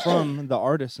feedback from the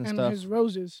artists and And stuff. his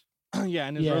roses. Yeah,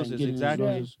 and his Yeah, roses, getting his exactly.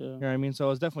 roses, yeah. You know what I mean? So it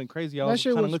was definitely crazy. I That was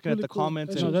shit kind of was looking at really the cool.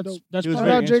 comments That and shit No, was dope. that's He was Shout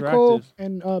very out J. Cole interactive.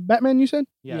 and Batman. You said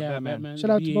yeah, Batman. Shout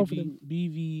out to both of them.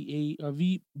 BVA or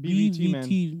BVT, man.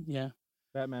 BVT, yeah,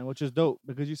 Batman, which is dope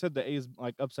because you said the A is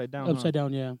like upside down. upside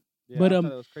down, yeah. Yeah, But, I thought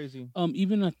that was crazy.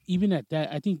 Even at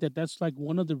that, I think that's like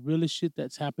one of the realest shit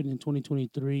that's happened in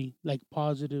 2023. Like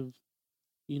positive,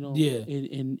 Yeah.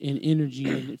 in energy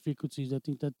and frequencies. I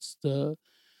think that's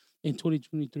in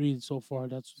 2023 so far.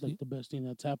 That's like the best thing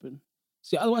that's happened.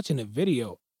 See, I was watching a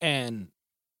video, and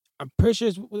I'm pretty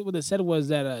sure what they said was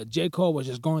that J. Cole was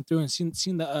just going through and seen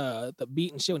the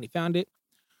beat and shit when he found it,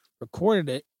 recorded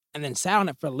it, and then sat on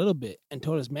it for a little bit and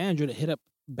told his manager to hit up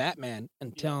Batman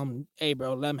and tell him, hey,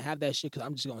 bro, let him have that shit because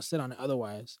I'm just going to sit on it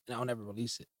otherwise, and I'll never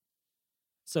release it.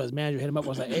 So his manager hit him up,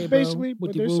 was like, hey, bro, basically,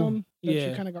 but there's woo-de-woo. some that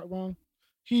you kind of got wrong.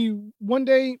 He one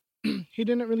day he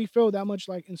didn't really feel that much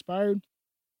like inspired,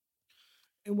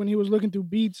 and when he was looking through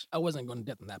beats, I wasn't going to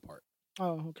depth on that part.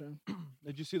 oh okay,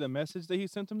 Did you see the message that he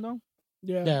sent him though?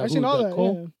 yeah, Yeah, I seen who, all that that.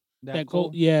 Cole? That Cole?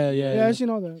 Cole, yeah. Yeah, I seen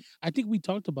all that. I think we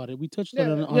talked about it. We touched Yeah,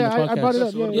 on it on yeah, the I podcast. brought it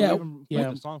up. So what Yeah, do yeah. we even Yeah.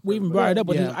 put the song We for even him? brought it up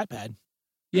with Yeah. his iPad.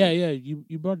 Yeah.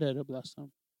 You brought that up last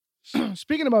time.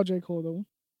 Speaking about J. Cole though,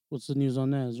 What's the news on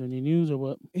that? Is there any news or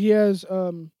what? he has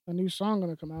a new song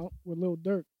gonna come out with Lil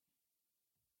Durk.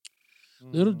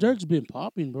 Little Mm. Durk's been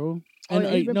popping, bro. Oh, And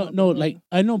yeah, he's been no, popping, no, bro. like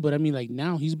I know, but I mean, like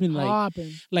now he's been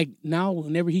Popping. like now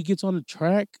whenever he gets on the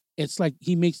track, it's like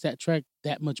he makes that track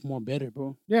that much more better,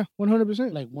 bro. Yeah,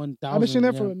 100%. Like 1,000. I've been seeing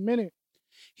that yeah. for a minute.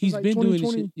 He's like been doing his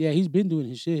 2020. shit. Yeah, he's been doing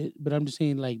his shit. But I'm just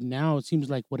saying, like now it seems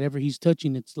like whatever he's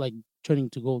touching, it's like turning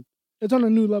to gold. It's on a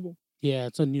new level. Yeah,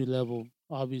 it's a new level.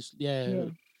 Obviously, Yeah.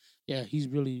 yeah. He's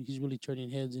really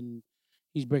turning heads and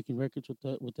he's breaking records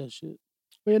with that shit.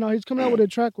 But he's coming out with a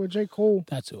track with J. Cole.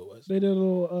 That's who it was. They did a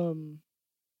little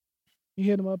he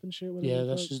hit him up and shit. Yeah,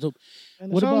 that's just dope. and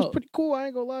the what song's about- pretty cool, I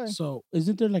ain't gonna lie. So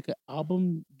Isn't there like an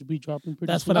album to be dropping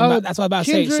pretty that's soon? what I'm about, that's what I'm about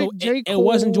to say. So Kendrick, J. it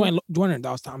wasn't Cole. Joyner that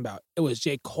I was talking about. It was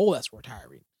J. Cole that's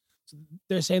retiring. So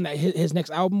they're saying that his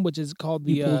next album, which is called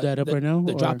the You pulled that up the, right now,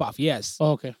 the or- Drop Off, yes,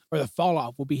 Oh, okay. or the Fall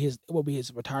Off will be his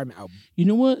retirement album. You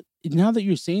know what? Now that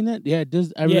you're saying that, yeah, it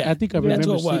does. I Yeah, think I yeah, remember.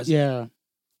 that's what it was. Yeah.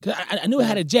 'Cause I knew it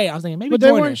had a J. I was thinking maybe But they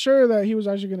Joyner. weren't sure that he was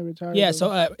actually gonna retire. Yeah, though.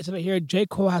 so so here J.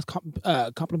 Cole has thought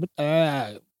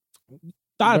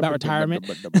about retirement.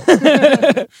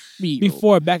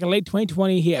 Before, back in late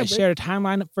 2020, he had shared a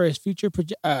timeline for his future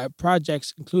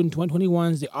projects, including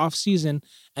 2021's The Off Season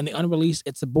and the unreleased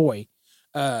It's a Boy.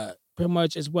 Pretty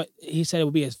much is what he said it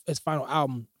would be his final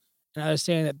album. And I was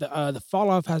saying that the Fall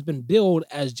Off has been billed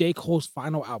as J. Cole's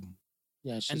final album.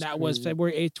 Yeah, it's And just that was crazy.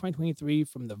 February 8th, 2023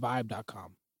 from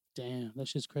thevibe.com. Damn,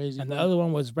 that's just crazy. And the bro. other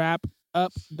one was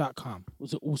rapup.com.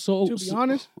 So to be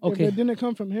honest, okay. if it didn't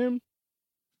come from him,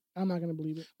 I'm not gonna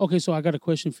believe it. Okay, so I got a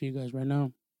question for you guys right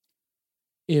now.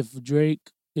 If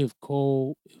Drake, if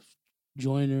Cole, if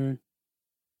Joyner,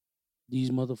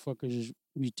 these motherfuckers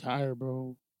retire,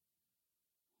 bro,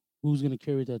 who's gonna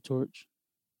carry that torch?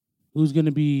 Who's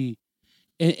gonna be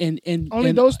and Only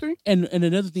and, those three? and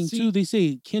another thing See- too, they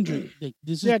say Kendrick. Like,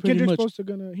 this is Yeah, pretty Kendrick's much.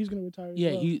 he's gonna retire. as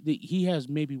Yeah, well. he has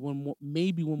maybe one more,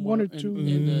 One or in- two.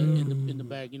 in the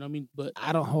bag. You know what I mean? But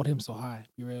I don't hold him so high,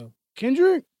 be real.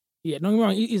 Kendrick, Yeah, don't get me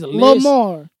wrong. He's a list.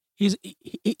 Lamar. He's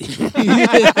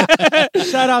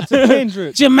Shout out to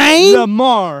Kendrick Jermaine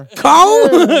Lamar.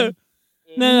 Cole.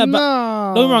 Yeah. No,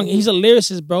 but don't get me wrong. He's a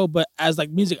lyricist, bro. But as like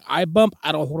music I bump,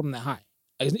 I don't hold him that high.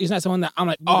 Like, he's not someone that I'm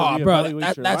like, You gotta oh, bro, reevaluate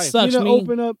that your that life. You sucks need to me.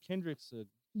 open up. Kendrick's a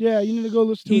Yeah, you need to go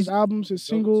listen to his albums, his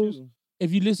singles, go-to.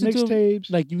 if you listen to him,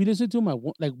 mixtapes. like if you listen to him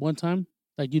like one time,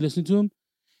 like you listen to him,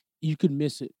 you could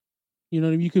miss it. You know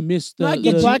what I mean? You could miss the, Not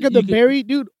get the Black of you the could- Berry,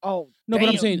 dude. Oh, No, but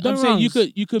I'm damn. saying don't you wrongs.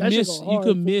 could That shit miss go you hard,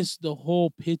 could fool. miss the whole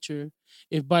picture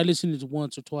if by listening to it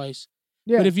once or twice.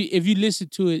 Yeah. But if you listen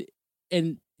to it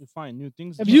and You find new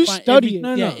things. If to you do. find study every, it.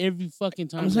 No, yeah, no. every fucking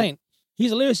time. I'm saying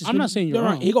he's a lyricist. I'm not saying you're Don't get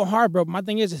me wrong. He go hard, bro. But my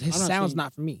thing is his I'm not sound's saying-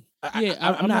 not for me. Yeah,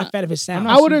 I'm not a fan of his sound.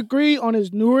 not I would saying- agree on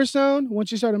his newer sound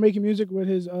once he started making music with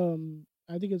his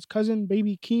I think his cousin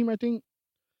Baby Keem. I think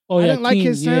Oh I yeah, didn't like King,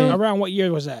 his yeah. sound. Around what year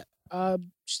was that?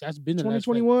 That's been the last,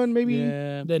 2021 maybe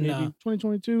Yeah, Then, maybe.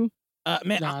 2022.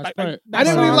 Man, Nah, it's like, probably- that I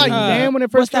didn't really song, like Damn when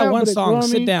it first What's that came out, one but it song? grew on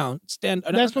Sit me. down, stand.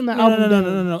 That's from the no, album No, no, no,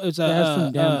 Damn. no, no. It's That's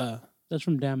from Damn. That's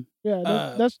from Damn. Yeah, Uh,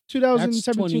 that's That's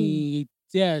 2017. 20,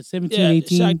 yeah, 17, yeah,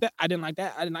 18. shit like that. I didn't like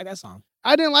that. I didn't like that song.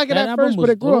 I didn't like it That at album first, but was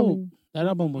it grew on dope. me. That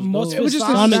album was Most dope. of It was his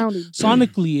just songs- his Sonic, sounding.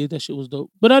 sonically, that shit was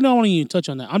dope. But I don't want to even touch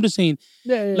on that. I'm just saying,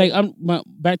 Yeah, yeah. like,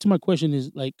 back to my question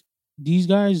is like these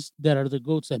guys that are the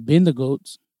goats that been the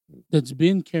goats, that's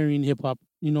been carrying hip hop,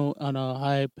 on a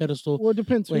high pedestal. Well, it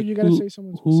depends. Wait, You gotta say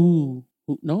someone specific. Who?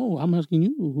 No, I'm asking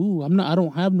you. Who? I'm not. I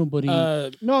don't have nobody.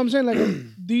 No, I'm saying like if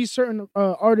these certain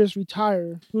artists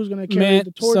retire, who's gonna carry Man,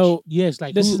 the torch? so yes,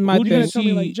 like this who, is my who do you're you gonna tell me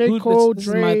see? like J. who- Cole, this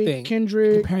is my thing. Drake,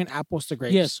 Kendrick. comparing apples to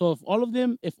grapes. Yeah. So if all of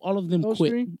them Those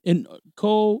quit, three? and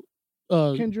Cole,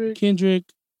 Kendrick, Kendrick,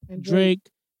 and Drake,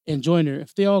 and Joyner,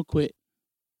 if they all quit,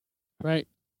 right?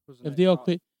 If they all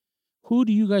quit, who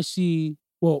do you guys see?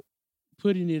 Well,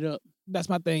 putting it up, that's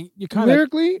my thing. You kind of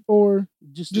lyrically or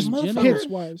just just in general, hits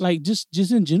wise. like just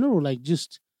in general, like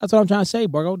just that's what I'm trying to say,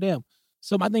 Borgo. Damn.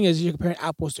 So my thing is you're comparing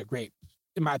apples to grapes,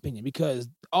 in my opinion, because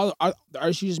the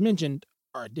artists you just mentioned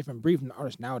are a different breed from the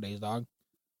artists nowadays, dog.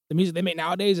 The music they make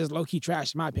nowadays is low key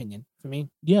trash, in my opinion. For me,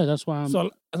 yeah. That's why I'm. so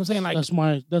as I'm saying, like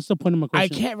that's the point of my I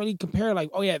question. can't really compare, like,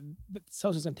 oh yeah,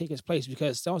 so-and-so's gonna take his place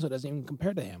because so-and-so doesn't even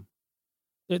compare to him.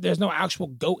 There's no actual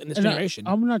GOAT in this And generation.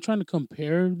 I'm not trying to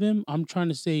compare them. I'm trying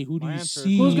to say who do My you answer is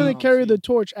see? Who's gonna don't carry see. the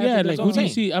torch? After Yeah, this like what who I'm do you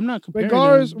saying. see? I'm not comparing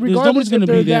regardless, them. There's regardless nobody's if gonna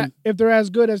be they're them. if they're as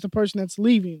good as the person that's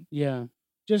leaving. Yeah,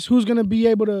 Just who's gonna be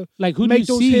able to like who do make you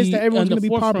those see hits that everyone's on gonna the be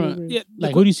popular forefront? with? yeah,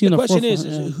 Like, who do you see in the the question is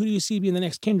forefront? Yeah. who do you see being the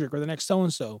next Kendrick or the next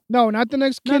so-and-so? No, not the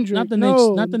next Kendrick. Not the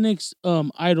no. not the next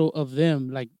idol of them.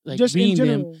 Like just being in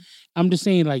general. them. I'm just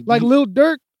saying like Lil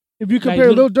Durk. If you compare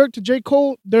Lil- Lil Durk to J.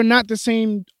 Cole, they're not the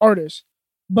same artist.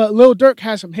 But Lil Durk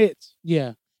has some hits.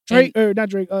 yeah. Drake or not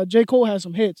Drake. J. Cole has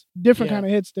some hits, different Yeah. kind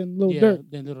of hits than Lil yeah, Durk.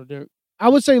 than Little Dirk. I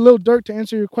would say Lil Durk to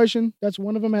answer your question. That's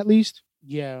one of them at least.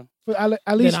 Yeah, For at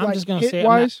Then least I'm like just gonna hit say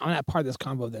wise. I'm not part of this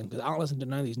convo then because I don't listen to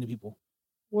none of these new people.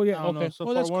 Well, I yeah, don't know. okay. So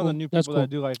Well, far, that's one of the cool. new That's people that I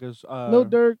cool. do like is Lil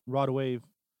Durk. Rod Wave.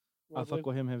 I Rod fuck Wave.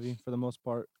 with him heavy for the most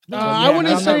part. I wouldn't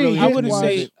I'm not say really I hit wouldn't wise.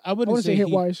 say. I I wouldn't wouldn't say hit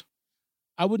he- wise.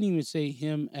 I wouldn't even say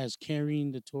him as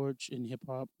carrying the torch in hip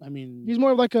hop. I mean, He's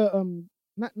more of like a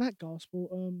not gospel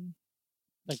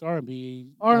like R&B,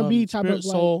 R&B type spirit, of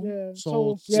like soul, yeah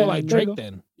soul. Yeah, So like there you Drake go.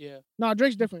 then. Yeah, No,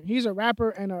 Drake's different. He's a rapper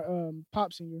and a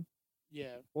pop singer. yeah.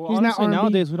 Well, He's not honestly, R&B.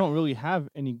 nowadays we don't really have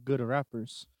any good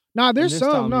rappers. Nah, there's this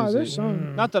style some. of No, there's music.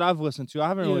 some. Not that I've listened to. I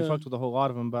haven't really Yeah. fucked with a whole lot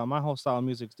of them, but my whole style of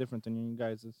music's different than you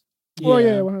guys's. Oh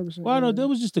yeah, 100%. Well, no, yeah. that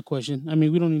was just a question. I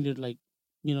mean, we don't need to like,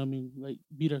 you know, what I mean, like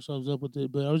beat ourselves up with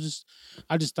it. But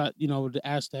I just thought, you know, to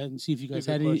ask that and see if you guys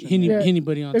Good had question, yeah.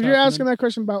 anybody on. If top you're of asking them. that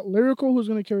question about lyrical, who's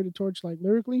gonna carry the torch like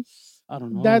lyrically? I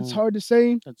don't know. That's hard to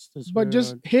say. That's But very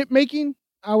just hard. hit making,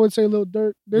 I would say Lil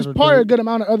Durk. There's Lil probably a Durk. good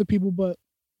amount of other people, but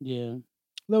Yeah.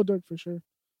 Lil Durk for sure.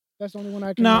 That's the only one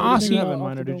I can. Nah, really honestly, Did you think have about in off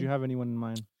mind, the or did dome. you have anyone in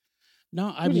mind? No,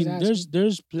 I You're just mean,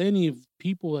 there's plenty of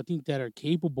people I think that are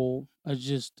capable. I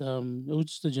just it was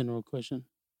just a general question.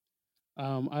 I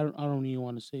don't even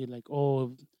want to say like,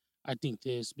 oh, I think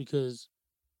this because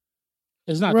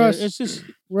it's not Russ. there. It's just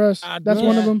Russ? That's one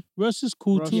of Yeah. them. Russ is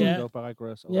cool Russ too. is Yeah. dope. I like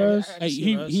Russ. a Yeah, lot. Russ. I Hey, see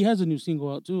he Russ. he has a new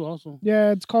single out too. Also,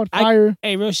 Yeah, it's called I- Fire,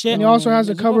 Hey, real shit. and he also has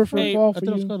a is it cover called for Hey, Fall I for thought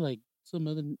it was You. called like some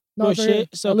other. No, Real it's right here. shit.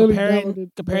 I So literally comparing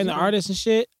downloaded comparing the yesterday. artists and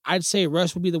shit, I'd say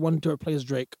Russ would be the one to replace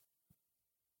Drake.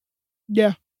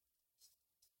 Yeah.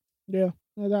 I I would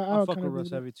fuck kind with of agree Russ with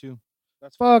that. heavy too.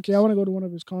 That's Fuck yeah, I facts. want to go to one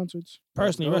of his concerts.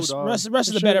 Personally, go, Russ, dog. Russ For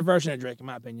is a better sure. version of Drake, in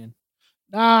my opinion.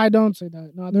 Nah, I don't say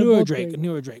that. Nah, they're Newer both Drake, great.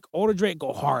 newer Drake. Older Drake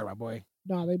go hard, my boy.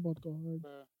 Nah, they both go hard.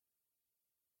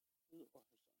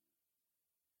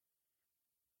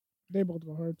 They both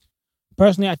go hard.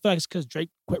 Personally, I feel like it's because Drake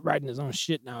quit writing his own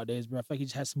shit nowadays, bro. I feel like he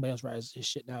just has somebody else write his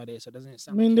shit nowadays, so it doesn't I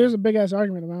sound mean, like there's him. a big ass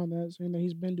argument around that, saying that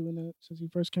he's been doing that since he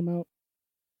first came out.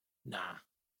 Nah.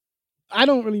 I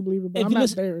don't really believe it, but If I'm you not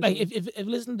listen, there. like so. if you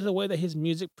listen to the way that his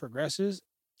music progresses,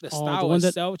 the Oh, the style one that-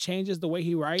 itself changes, the way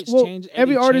he writes well, changes.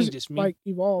 every everything artist changes, me. like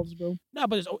evolves, bro. No,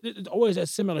 but it's always a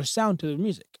similar sound to the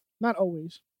music. Not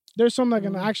always. There's some that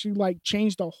can actually like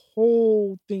change the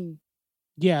whole thing.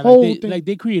 Yeah, Whole like thing.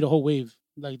 they create a whole wave.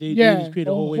 Like they Yeah, just create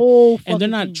a a whole wave, whole and they're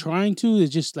fucking not thing. trying to.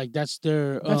 It's just like that's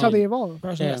their. That's how they evolve.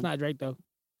 Personally, that's Yeah. not Drake though.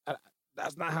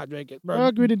 That's not how Drake is. I Bro,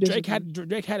 agree to Drake disagree.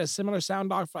 Drake had a similar sound,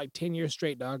 dog, for like 10 years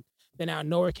straight, dog. Then out of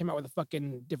nowhere came out with a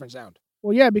fucking different sound.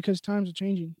 Well, yeah, because times are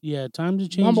changing. Yeah, times are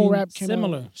changing. Mumble rap came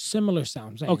out. Similar sound.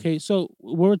 I'm saying. Okay, so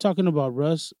we're talking about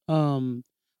Russ. The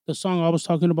song I was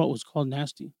talking about was called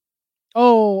 "Nasty."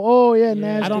 Oh yeah, Yeah.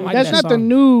 nasty. I don't like That's that not the song.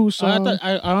 new I song. thought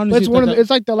I but honestly it's one thought of that, it's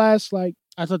like the last like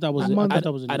I thought that was it. I month. thought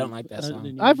that was. I don't like that song.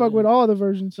 didn't I even- fuck with all the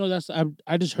versions. No,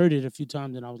 I just heard it a few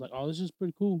times and I was like, oh, this is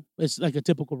pretty cool. It's like a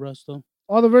typical Russ though.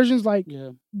 All the versions like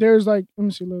Yeah. there's like let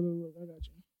me see, look, I got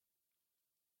you.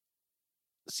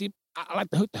 See, I like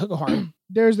the hook hard.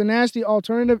 There's the nasty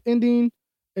alternative ending,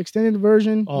 extended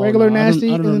version, Oh, regular no, I don't- nasty,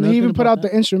 I don't and know then they nothing even put about out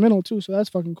that. the instrumental too, so that's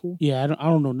fucking cool. Yeah, I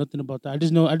don't know nothing about that. I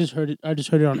just heard it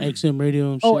on XM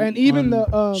radio. And Oh, shit, and even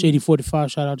on the Shady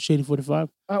 45. Shout out to Shady 45.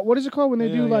 what is it called when they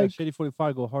do like Shady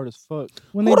 45 go hard as fuck.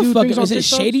 when Who they the do fuck things on is it?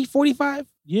 TikToks? Shady 45?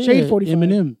 Yeah, Shade 45.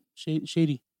 Eminem.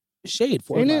 Shady. Shade Ain't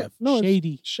 45. it? No, it's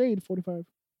Shady. Shade 45.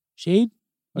 Shade?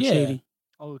 Or Yeah. Shady?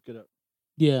 I'll look it up.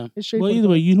 Yeah. It's Shade Well, either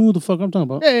 45. way, you know who the fuck I'm talking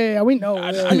about. Yeah, we know.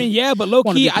 I mean, yeah, but low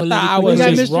Wanna key, be I thought I politically was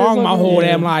correct. just You got Mr. wrong my fucking- whole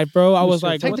Yeah. damn life, bro. I was Mr.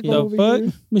 like, what Technical the over fuck?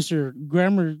 here. Mr.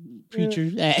 Grammar Preacher.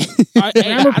 Hey,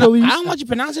 Grammar police. I don't want you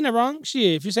pronouncing it wrong.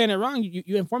 Shit, if you're saying it wrong,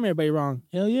 you inform everybody wrong.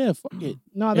 Hell yeah, fuck it.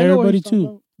 No, they know what Everybody he's talking too.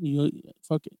 about. You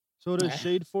fuck it. So does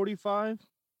Shade 45?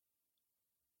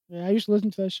 Yeah, I used to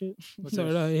listen to that shit. What's No,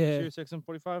 this? no, yeah. Sirius XM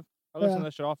 45? I listen Yeah. to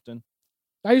that shit often.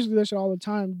 I used to do that shit all the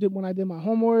time. When I did my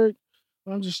homework,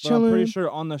 when I'm just But I'm chilling. pretty sure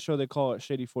on the show they call it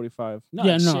Shady 45. No,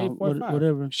 yeah, it's no, Shade 45.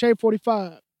 whatever. Shade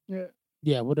 45. Yeah,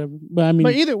 Yeah, whatever. But I mean,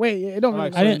 but either way, yeah, it don't I really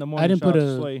like matter. Sway in the morning. didn't Shout put out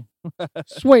to a- Sway.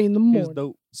 Sway in the He's morning.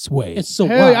 dope. Sway. it's so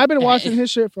Hell, yeah, wah. I've been watching his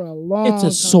shit for a long It's a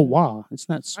time. so wah. It's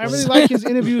not. I really sway. like his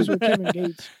interviews with Kevin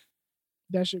Gates.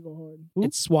 That shit go hard.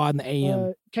 It's SWAT in the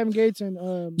AM. Kevin Gates and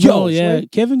Yo, yeah, Sway.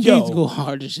 Kevin Yo. Gates go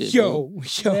hard as shit. bro.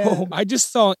 Yo, Yeah. I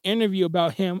just saw an interview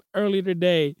about him earlier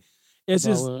today. It's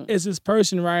About what? this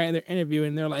person writing their interview,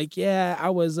 and they're like, "Yeah, I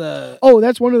was Oh,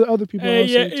 that's one of the other people. I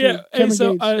yeah, too. yeah." Kevin And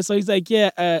so, Gates. so he's like,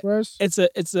 "Yeah, Russ. it's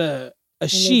a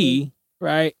she,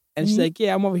 right?" And she's Mhm. like,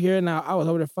 "Yeah, I'm over here now. I was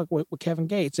over there fucking with Kevin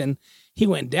Gates, and he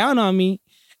went down on me,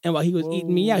 and while he was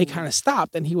eating me out, he Whoa. kind of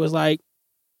stopped, and he was like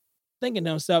thinking to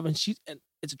himself, and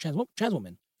it's a trans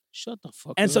woman, Shut the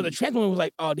fuck And up. so the trans woman was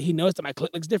like, "Oh, did he notice that my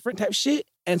clit looks different?" type shit.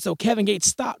 And so Kevin Gates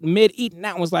stopped mid eating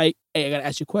that and was like, "Hey, I gotta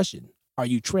ask you a question. Are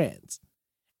you trans?"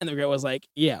 And the girl was like,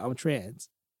 "Yeah, I'm trans.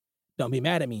 Don't be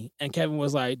mad at me." And Kevin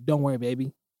was like, "Don't worry,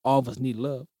 baby. All of us need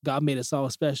love. God made us all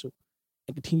special,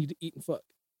 and continue to eat and fuck."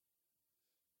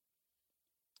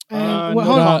 And No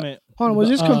hold on, comment. hold on. Was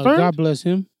this God confirmed? bless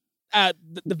him. The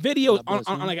video God on, bless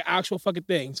on him. like an actual fucking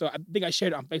thing. So I think I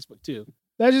shared it on Facebook too.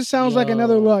 That just sounds like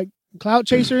another Yo. like clout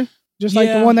chaser, just like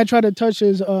the Yeah. one that tried to touch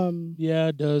his Yeah,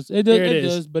 it does. It does. Here it It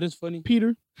is. does. But it's funny.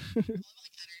 Peter.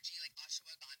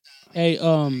 Hey,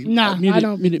 Nah, mute I it,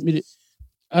 don't mute it, believe mute it.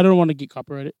 I don't want to get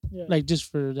copyrighted. Yeah. Like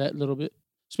just for that little bit,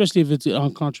 especially if it's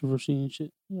on controversy and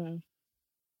shit. Yeah.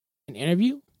 An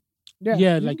interview? Yeah,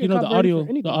 Yeah, you like can you get know the copyrighted for audio, the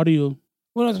anything. audio.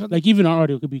 Well, that's Like even our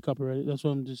audio could be copyrighted. That's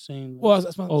what I'm just saying. Like, well,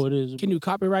 that's my, oh, it is. can you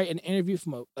copyright an interview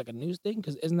from a news thing?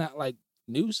 Because isn't that like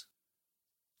news?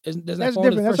 Doesn't that That's fall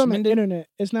under different. the That's First on the Amendment? internet.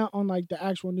 It's not on like the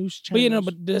actual news But channels. you know,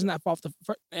 but doesn't that fall off the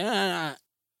first?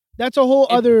 That's a whole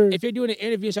other. If you're doing an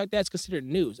interview like that, it's considered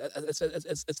news.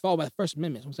 It's followed by the First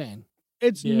Amendment. That's what I'm saying.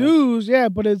 It's Yeah. news, yeah,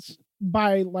 but it's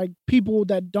by like people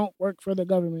that don't work for the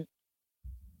government.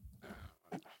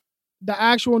 The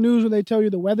actual news when they tell you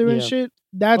the weather and Yeah. shit,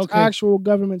 that's Okay. actual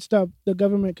government stuff. The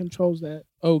government controls that.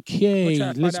 Okay, try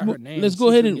to find let's out her name, let's see go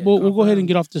if ahead we and can we'll go ahead and confirmed.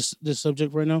 get off this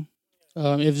subject right now.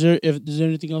 If there's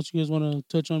anything else you guys want to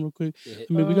touch on real quick,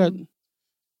 I mean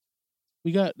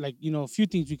we got like a few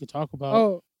things we could talk about,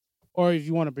 Oh, or if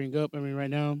you want to bring up, I mean right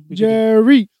now. We could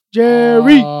Jerry,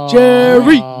 Oh.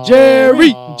 Jerry,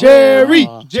 Jerry, Jerry,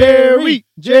 Jerry,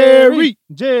 Jerry.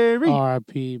 Jerry.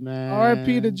 R.I.P. man.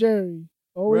 R.I.P. to Jerry.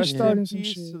 Always Rest starting in some peace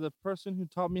shit. to the person who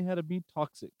taught me how to be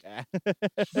toxic. Nah,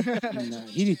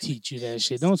 he didn't teach you that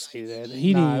shit. Don't say that.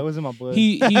 He Nah, it didn't. was in my blood.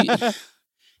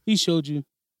 He showed you.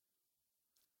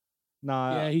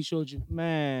 Nah, Yeah, he showed you.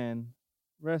 man.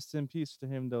 Rest in peace to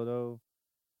him, though.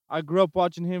 I grew up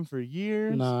watching him for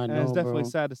years, Nah, I and it's know, definitely bro.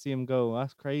 sad to see him go.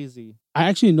 That's crazy. I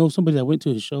actually know somebody that went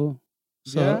to his show.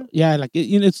 So yeah, like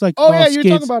it's like Oh all yeah, you were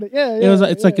talking skits. about it. Yeah, yeah. It was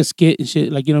like it's like yeah. a skit and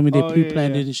shit. Like what I mean, they Oh, yeah,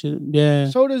 pre-planned yeah. it and shit. Yeah.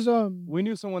 So does We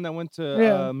knew someone that went to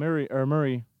Yeah.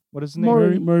 Murray. What is his name?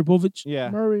 Murray. Murray Povich. Yeah,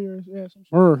 Murray or yeah. Some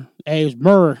shit. Murr. Hey, it was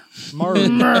Murr. Murray.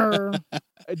 Murr.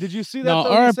 Did you see that? No, though?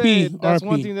 He R.I.P., said that's one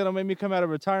R.I.P.. thing that'll make me come out of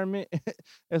retirement.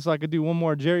 It's so I could do one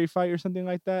more Jerry fight or something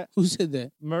like that. Who said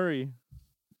that? Murray.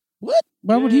 What?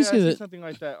 Why would Yeah, he I say see that? something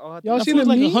like that. I'll have to Y'all That seen fool's the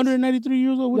like memes? 193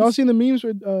 years old. What Y'all is- seen the memes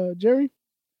with Jerry?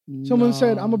 Someone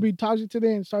said, "I'm Nah. gonna be toxic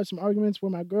today and start some arguments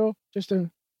with my girl just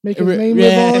to make his Re- name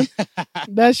live on."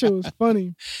 That shit was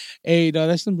funny. Hey, no,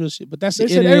 that's some real shit. But that's They the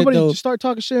said internet, everybody though. just start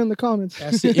talking shit in the comments.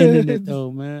 That's the internet,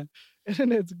 though, man.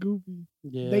 Internet's goofy.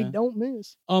 Yeah. They don't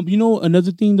miss.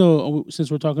 Another thing though, since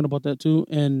we're talking about that too,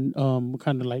 and we're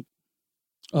kind of like,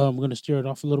 we're gonna steer it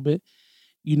off a little bit.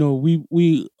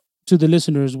 We to the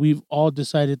listeners, we've all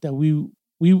decided that we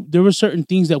there were certain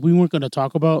things that we weren't gonna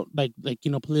talk about, like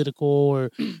political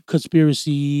or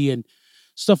conspiracy and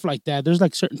stuff like that. There's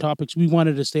like certain topics we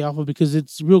wanted to stay off of because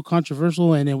it's real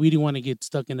controversial, and then we didn't want to get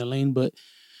stuck in the lane. But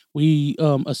we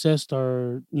assessed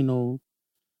our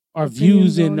our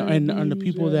views Opinions and on it, on the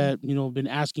views, people yeah. that been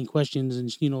asking questions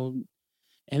and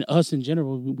and us in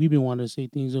general, we've been wanting to say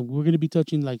things, and we're going to be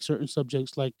touching like certain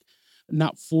subjects, like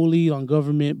not fully on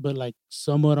government, but like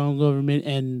somewhat on government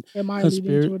and It might lead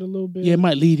conspiracy. into it a little bit. Yeah, it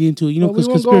might lead into it, but we because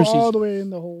won't go conspiracies. all the way in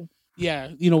the hole. Yeah,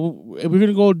 we're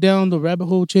gonna go down the rabbit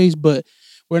hole chase, but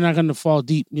we're not gonna fall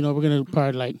deep. We're gonna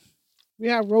probably like We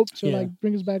have rope to Yeah. like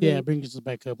bring us back. yeah, up. bring us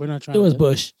back up. We're not trying. It was to,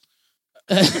 Bush.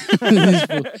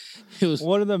 it was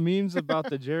One of the memes about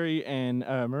the Jerry and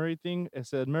Murray thing, it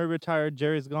said Murray retired,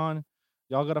 Jerry's gone.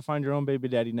 Y'all gotta find your own baby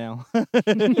daddy now.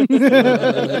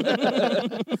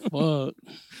 fuck.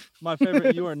 My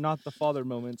favorite, you are not the father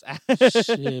moments.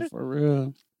 Shit, for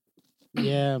real.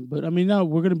 Yeah, but I mean, now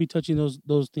we're gonna be touching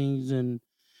those things, and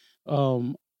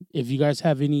if you guys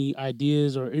have any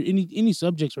ideas or any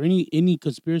subjects or any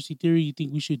conspiracy theory you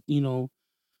think we should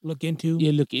Look into.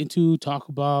 look into, talk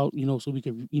about, so we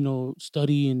can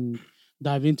study and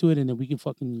dive into it, and then we can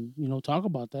fucking talk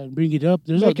about that and bring it up.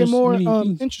 Make it there's more many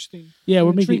things. interesting. Yeah, we're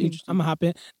and making it intriguing. interesting. I'm gonna hop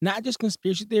in. Not just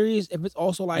conspiracy theories, if it's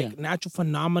also like Yeah. natural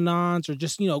phenomenons or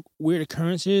just weird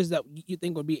occurrences that you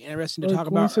think would be interesting to Or talk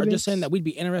about, or just coincidence. saying that we'd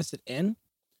be interested in.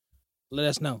 Let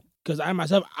us know, because I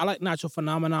myself I like natural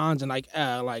phenomenons and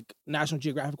like National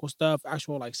Geographical stuff,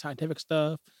 actual like scientific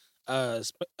stuff,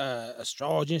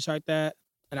 astrology and shit like that.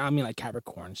 And I mean like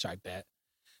Capricorn and shit like that.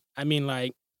 I mean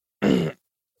like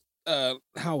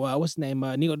how what's his name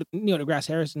Neil deGrasse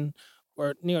Harrison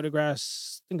or Neil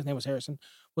deGrasse, I think his name was Harrison,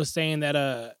 was saying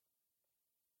that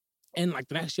in like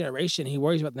the next generation, he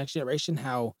worries about the next generation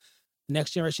how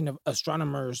next generation of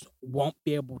astronomers won't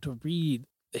be able to read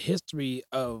the history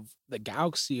of the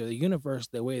galaxy or the universe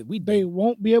the way we They do.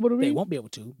 won't be able to read. They won't be able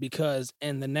to, because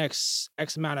in the next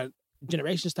X amount of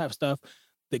generations type stuff,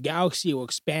 the galaxy will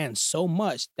expand so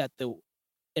much that the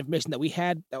information that we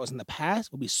had that was in the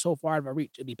past will be so far out of our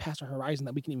reach. It'll be past our horizon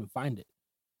that we can even find it.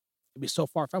 It'll be so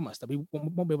far from us that we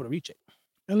won't be able to reach it.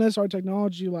 Unless our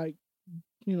technology, like,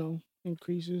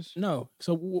 increases. No.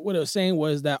 So what it was saying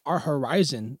was that our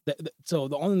horizon, so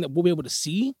the only thing that we'll be able to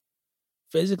see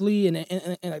physically and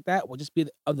like that will just be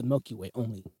of the Milky Way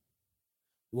only.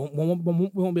 We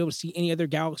won't be able to see any other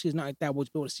galaxies, not like that. We'll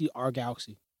just be able to see our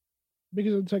galaxy.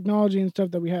 Because of the technology and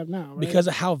stuff that we have now, right? Because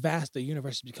of how vast the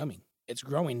universe is becoming. It's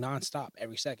growing nonstop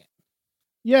every second.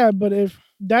 Yeah, but if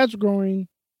that's growing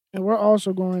and we're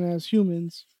also growing as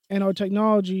humans and our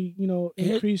technology,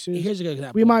 increases, Here's a good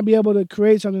example. we might be able to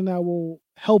create something that will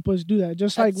help us do that.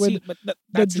 Just like with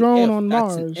the drone on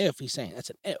That's Mars. an if, he's saying. That's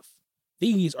an if.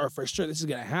 These are for sure this is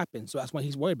going to happen. So that's what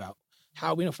he's worried about.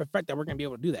 How we know for a fact that we're going to be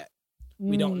able to do that?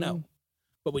 We don't know.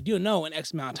 But we do know in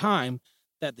X amount of time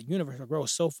that the universe will grow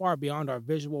so far beyond our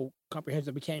visual comprehension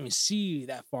that we can't even see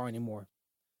that far anymore.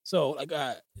 So, like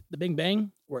the Big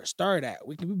Bang, where it started at,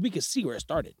 we can see where it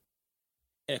started.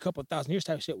 In a couple of thousand years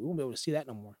type of shit, we won't be able to see that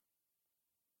no more.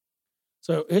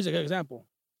 So here's a good example.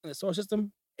 In the solar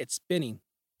system, it's spinning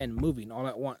and moving all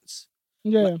at once.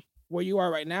 Yeah. Like, where you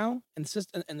are right now in the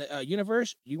system, in the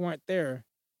universe, you weren't there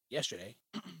yesterday.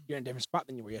 You're in a different spot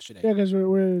than you were yesterday. Yeah, because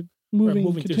we're moving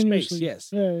through continuously. space. Yes.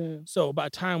 Yeah. So by the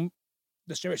time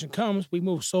this generation comes, we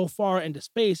move so far into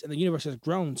space, and the universe has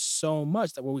grown so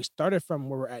much that where we started from,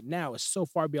 where we're at now, is so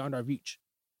far beyond our reach.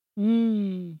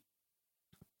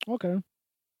 Okay.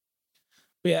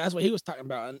 But yeah, that's what he was talking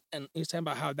about, and he was talking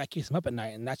about how that keeps him up at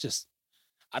night, and that's just,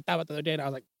 I thought about the other day, and I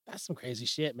was like, that's some crazy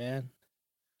shit, man.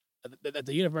 That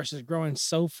the universe is growing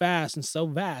so fast and so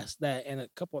vast that in a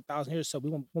couple of thousand years, so we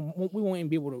won't even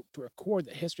be able to record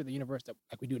the history of the universe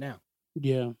like we do now.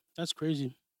 Yeah, that's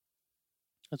crazy.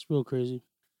 That's real crazy.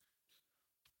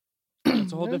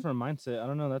 It's a whole different mindset. I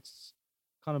don't know. That's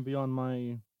kind of beyond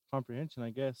my comprehension, I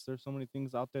guess. There's so many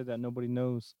things out there that nobody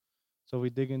knows. So if we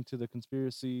dig into the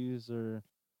conspiracies or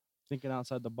thinking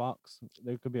outside the box,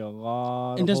 there could be a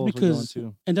lot And of that's holes because we go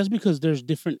into. and that's because there's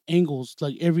different angles.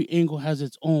 Like every angle has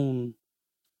its own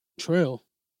trail,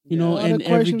 A lot and of every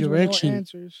questions with no direction,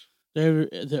 answers. their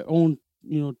own,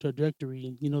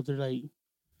 trajectory. They're like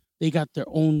they got their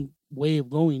own way of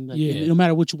going. Like Yeah. no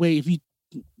matter which way, if you,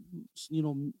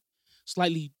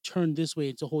 slightly turn this way,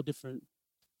 it's a whole different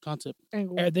concept.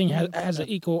 Angle. Everything has an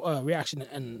equal reaction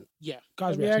and Yeah,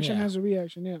 cause The reaction has a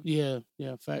reaction. Yeah.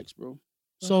 yeah, facts, bro.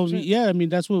 So 100%. yeah, I mean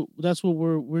that's what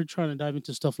we're trying to dive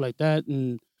into stuff like that,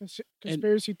 and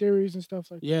Conspiracy theories and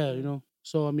stuff like that. yeah.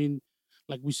 So I mean,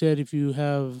 like we said, if you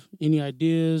have any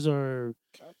ideas or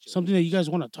something that you guys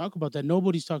want to talk about that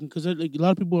nobody's talking, because like, a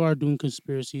lot of people are doing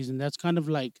conspiracies, and that's kind of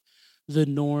like the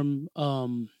norm,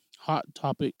 hot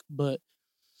topic,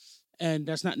 and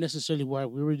that's not necessarily why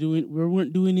we weren't doing it. We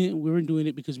weren't doing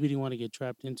it because we didn't want to get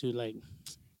trapped into like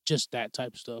just that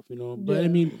type of stuff, But I Yeah.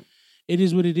 mean, it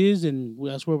is what it is, and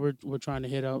that's where we're trying to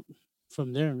head out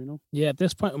from there, Yeah, at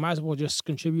this point, we might as well just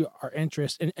contribute our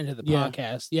interest into the Yeah.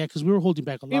 podcast. Yeah, because we were holding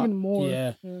back a lot. Even more.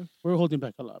 Yeah. We were holding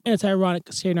back a lot. And it's ironic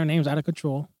because hearing our names out of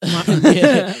control.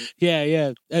 Yeah.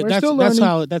 We're That's still that's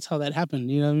learning. how that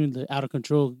happened. You know what I mean? The out of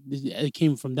control. It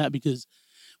came from that because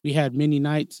we had many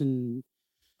nights and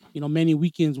many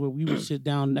weekends where we would sit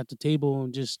down at the table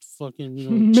and just fucking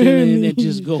chilling and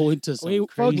just go into some We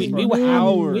crazy.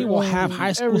 will have on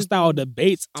high school style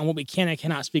debates on what we can and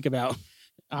cannot speak about.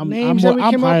 I'm Names that we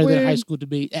I'm came up higher than high with. school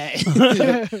debate.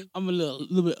 I'm a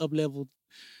little bit up leveled.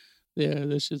 Yeah,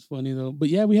 that's just funny though. But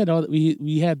yeah, we had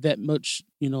we had that much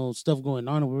stuff going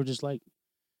on, and we were just like,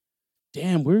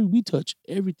 damn, we touch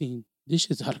everything. This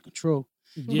shit's out of control.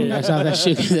 Yeah. That's how that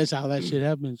shit. That's how that shit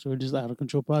happens. We're just out of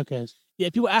control podcast. Yeah,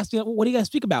 people ask me, what do you guys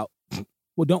speak about?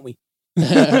 Well, don't we?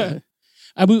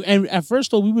 I mean, and at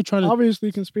first though, we were trying to.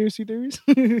 Obviously, conspiracy theories.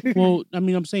 Well, I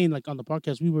mean, I'm saying like on the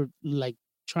podcast, we were like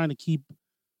trying to keep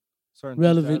Certain things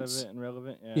out of relevance. it and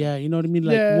relevant. Yeah, you know what I mean?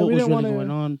 Like Yeah, what we was didn't really wanna-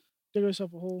 going on. dig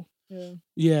yourself a hole. Yeah.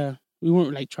 Yeah. We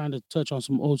weren't like trying to touch on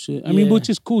some old shit. I mean, Yeah. which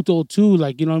is cool though too.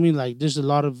 Like, you know what I mean? Like there's a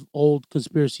lot of old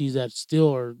conspiracies that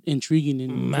still are intriguing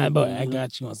and My boy, intriguing, I you know?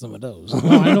 got you on some of those. Oh,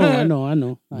 I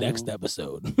know. Next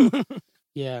episode.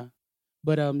 Yeah.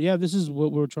 But yeah, this is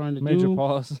what we're trying to Major do.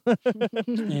 pause.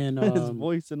 And His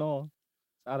voice and all.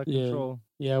 It's out of yeah. control.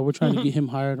 Yeah, we're trying to get him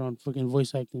hired on fucking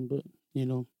voice acting, but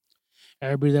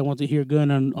everybody that wants to hear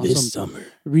Gun on This some summer.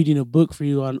 reading a book for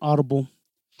you on Audible.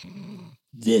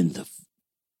 Then the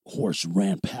horse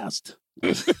ran past.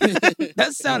 That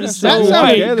sounded That so That So sounded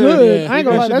white. together, good. yeah. I ain't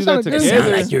gonna lie. You That guys should sounded do good. that Sound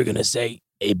together. like you're gonna say,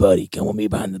 "Hey, buddy, come with me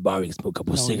behind the bar. We can smoke a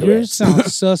couple No, yours cigarettes."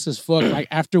 sounds sus as fuck. Like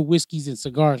after whiskeys and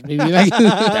cigars, baby. Like, That's the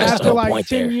After whole like point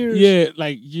 10 there. years. yeah,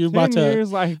 like you're about 10 to,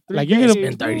 years, like like, you're gonna- It's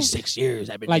been 36 years.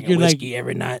 I've been Like, drinking you're like- whiskey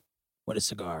every night with a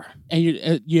cigar. and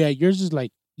you're, yeah, yours is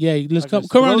like, yeah, let's Like come, a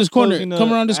come around this throat corner, closing come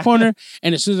up. around this corner,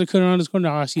 and as soon as I come around this corner,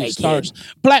 I see Hey, the stars. kid.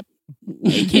 Blap.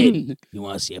 Hey, kid. You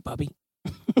want to see a puppy?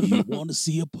 You want to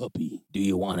see a puppy? Do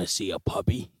you want to see a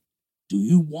puppy? Do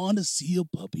you want to see a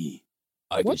puppy?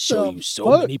 I can What show the you so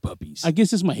fuck? many puppies. I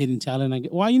guess it's my hidden talent. I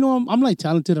guess. Well, you know, I'm like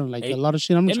talented on like Hey, a lot of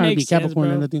shit. I'm not it trying to be makes sense, Capricorn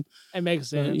or bro. nothing. It makes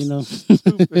sense. You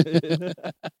know,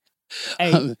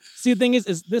 Hey, see, the thing is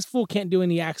this fool can't do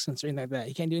any accents or anything like that.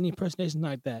 He can't do any impersonations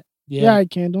like that. Yeah, I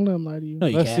can. Don't let him lie to you. No,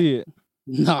 you Let's can't. see it.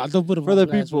 Nah, don't put him For on the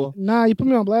blast, people. Nah, you put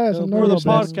me on blast. I'm For the nervous.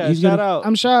 blast. podcast. He's Shout gonna- out.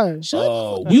 I'm shy.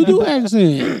 oh, man. You do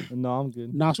accent. No, I'm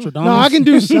good. Nostradamus. No, I can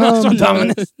do some.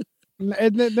 Nostradamus.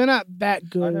 They're not that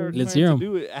I never good. Let's planned hear to 'em.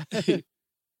 do it.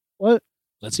 What?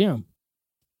 Let's hear him.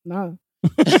 Nah.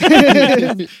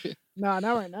 Nah,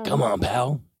 not right now. come on,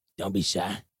 pal. Don't be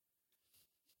shy.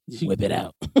 Whip it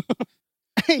out.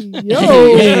 Hey, yo.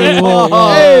 Hey, whoa,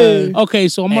 whoa. Hey. Okay,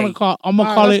 so I'm Hey. gonna call. I'm gonna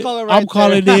All call right, it. let's call it I'm right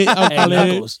calling there. it. I'm Hey, calling it.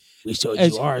 Knuckles, we showed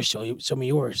It's- you ours. Show me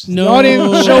yours. No, Y'all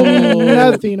didn't show me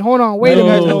nothing. Hold on. Wait Now a you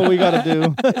guys minute. know what we gotta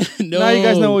do. No. Now you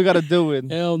guys know what we gotta do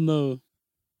with. Hell no.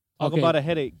 Talk Okay. about a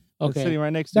headache. That's Okay. sitting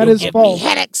right next to That you. is Give false. me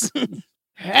headaches.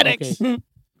 Headaches. Okay.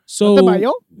 So What about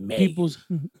yo? May.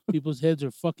 people's heads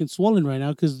are fucking swollen right now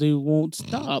because they won't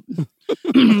stop.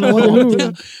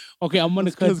 What? Okay, I'm gonna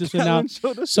That's cut 'cause this one out. Calvin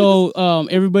showed us So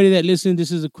everybody that listened, this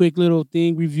is a quick little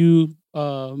thing review,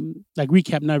 like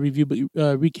recap, not review, but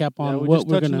recap Yeah, on we're what just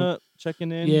we're touching gonna up,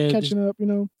 checking in. yeah just Catching up, you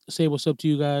know. say what's up to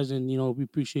you guys, and you know we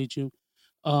appreciate you.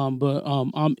 But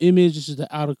I'm Image. This is the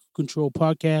Out of Control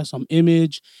podcast. I'm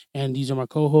Image, and these are my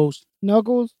co-hosts.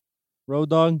 Knuckles. Road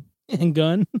dog. And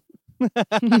gun.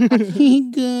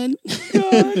 Good.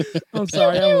 I'm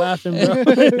sorry, I'm laughing, bro.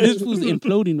 This fool's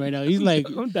imploding right now. He's like,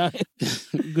 I'm dying.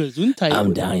 Gesundheit.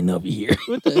 I'm dying over here.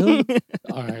 What the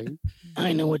hell? All right.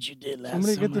 I know what you did last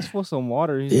Somebody summer. get this fool some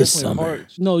water. He's This definitely summer.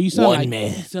 parched. No, you sound One like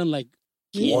man. you sound like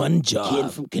One kid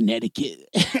job. from Connecticut.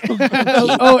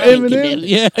 Oh, Eminem.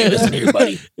 Yeah. Hey, listen here,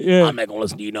 buddy. Yeah. I'm not gonna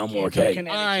listen to you no more, okay? All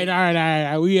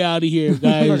right. We out of here, I'm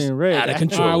guys. running red. Out of All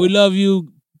control. right, we love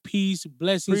you. Peace,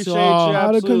 blessings Appreciate to all. you. Out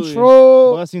of Absolutely.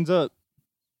 control. Blessings up.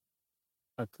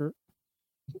 Occur.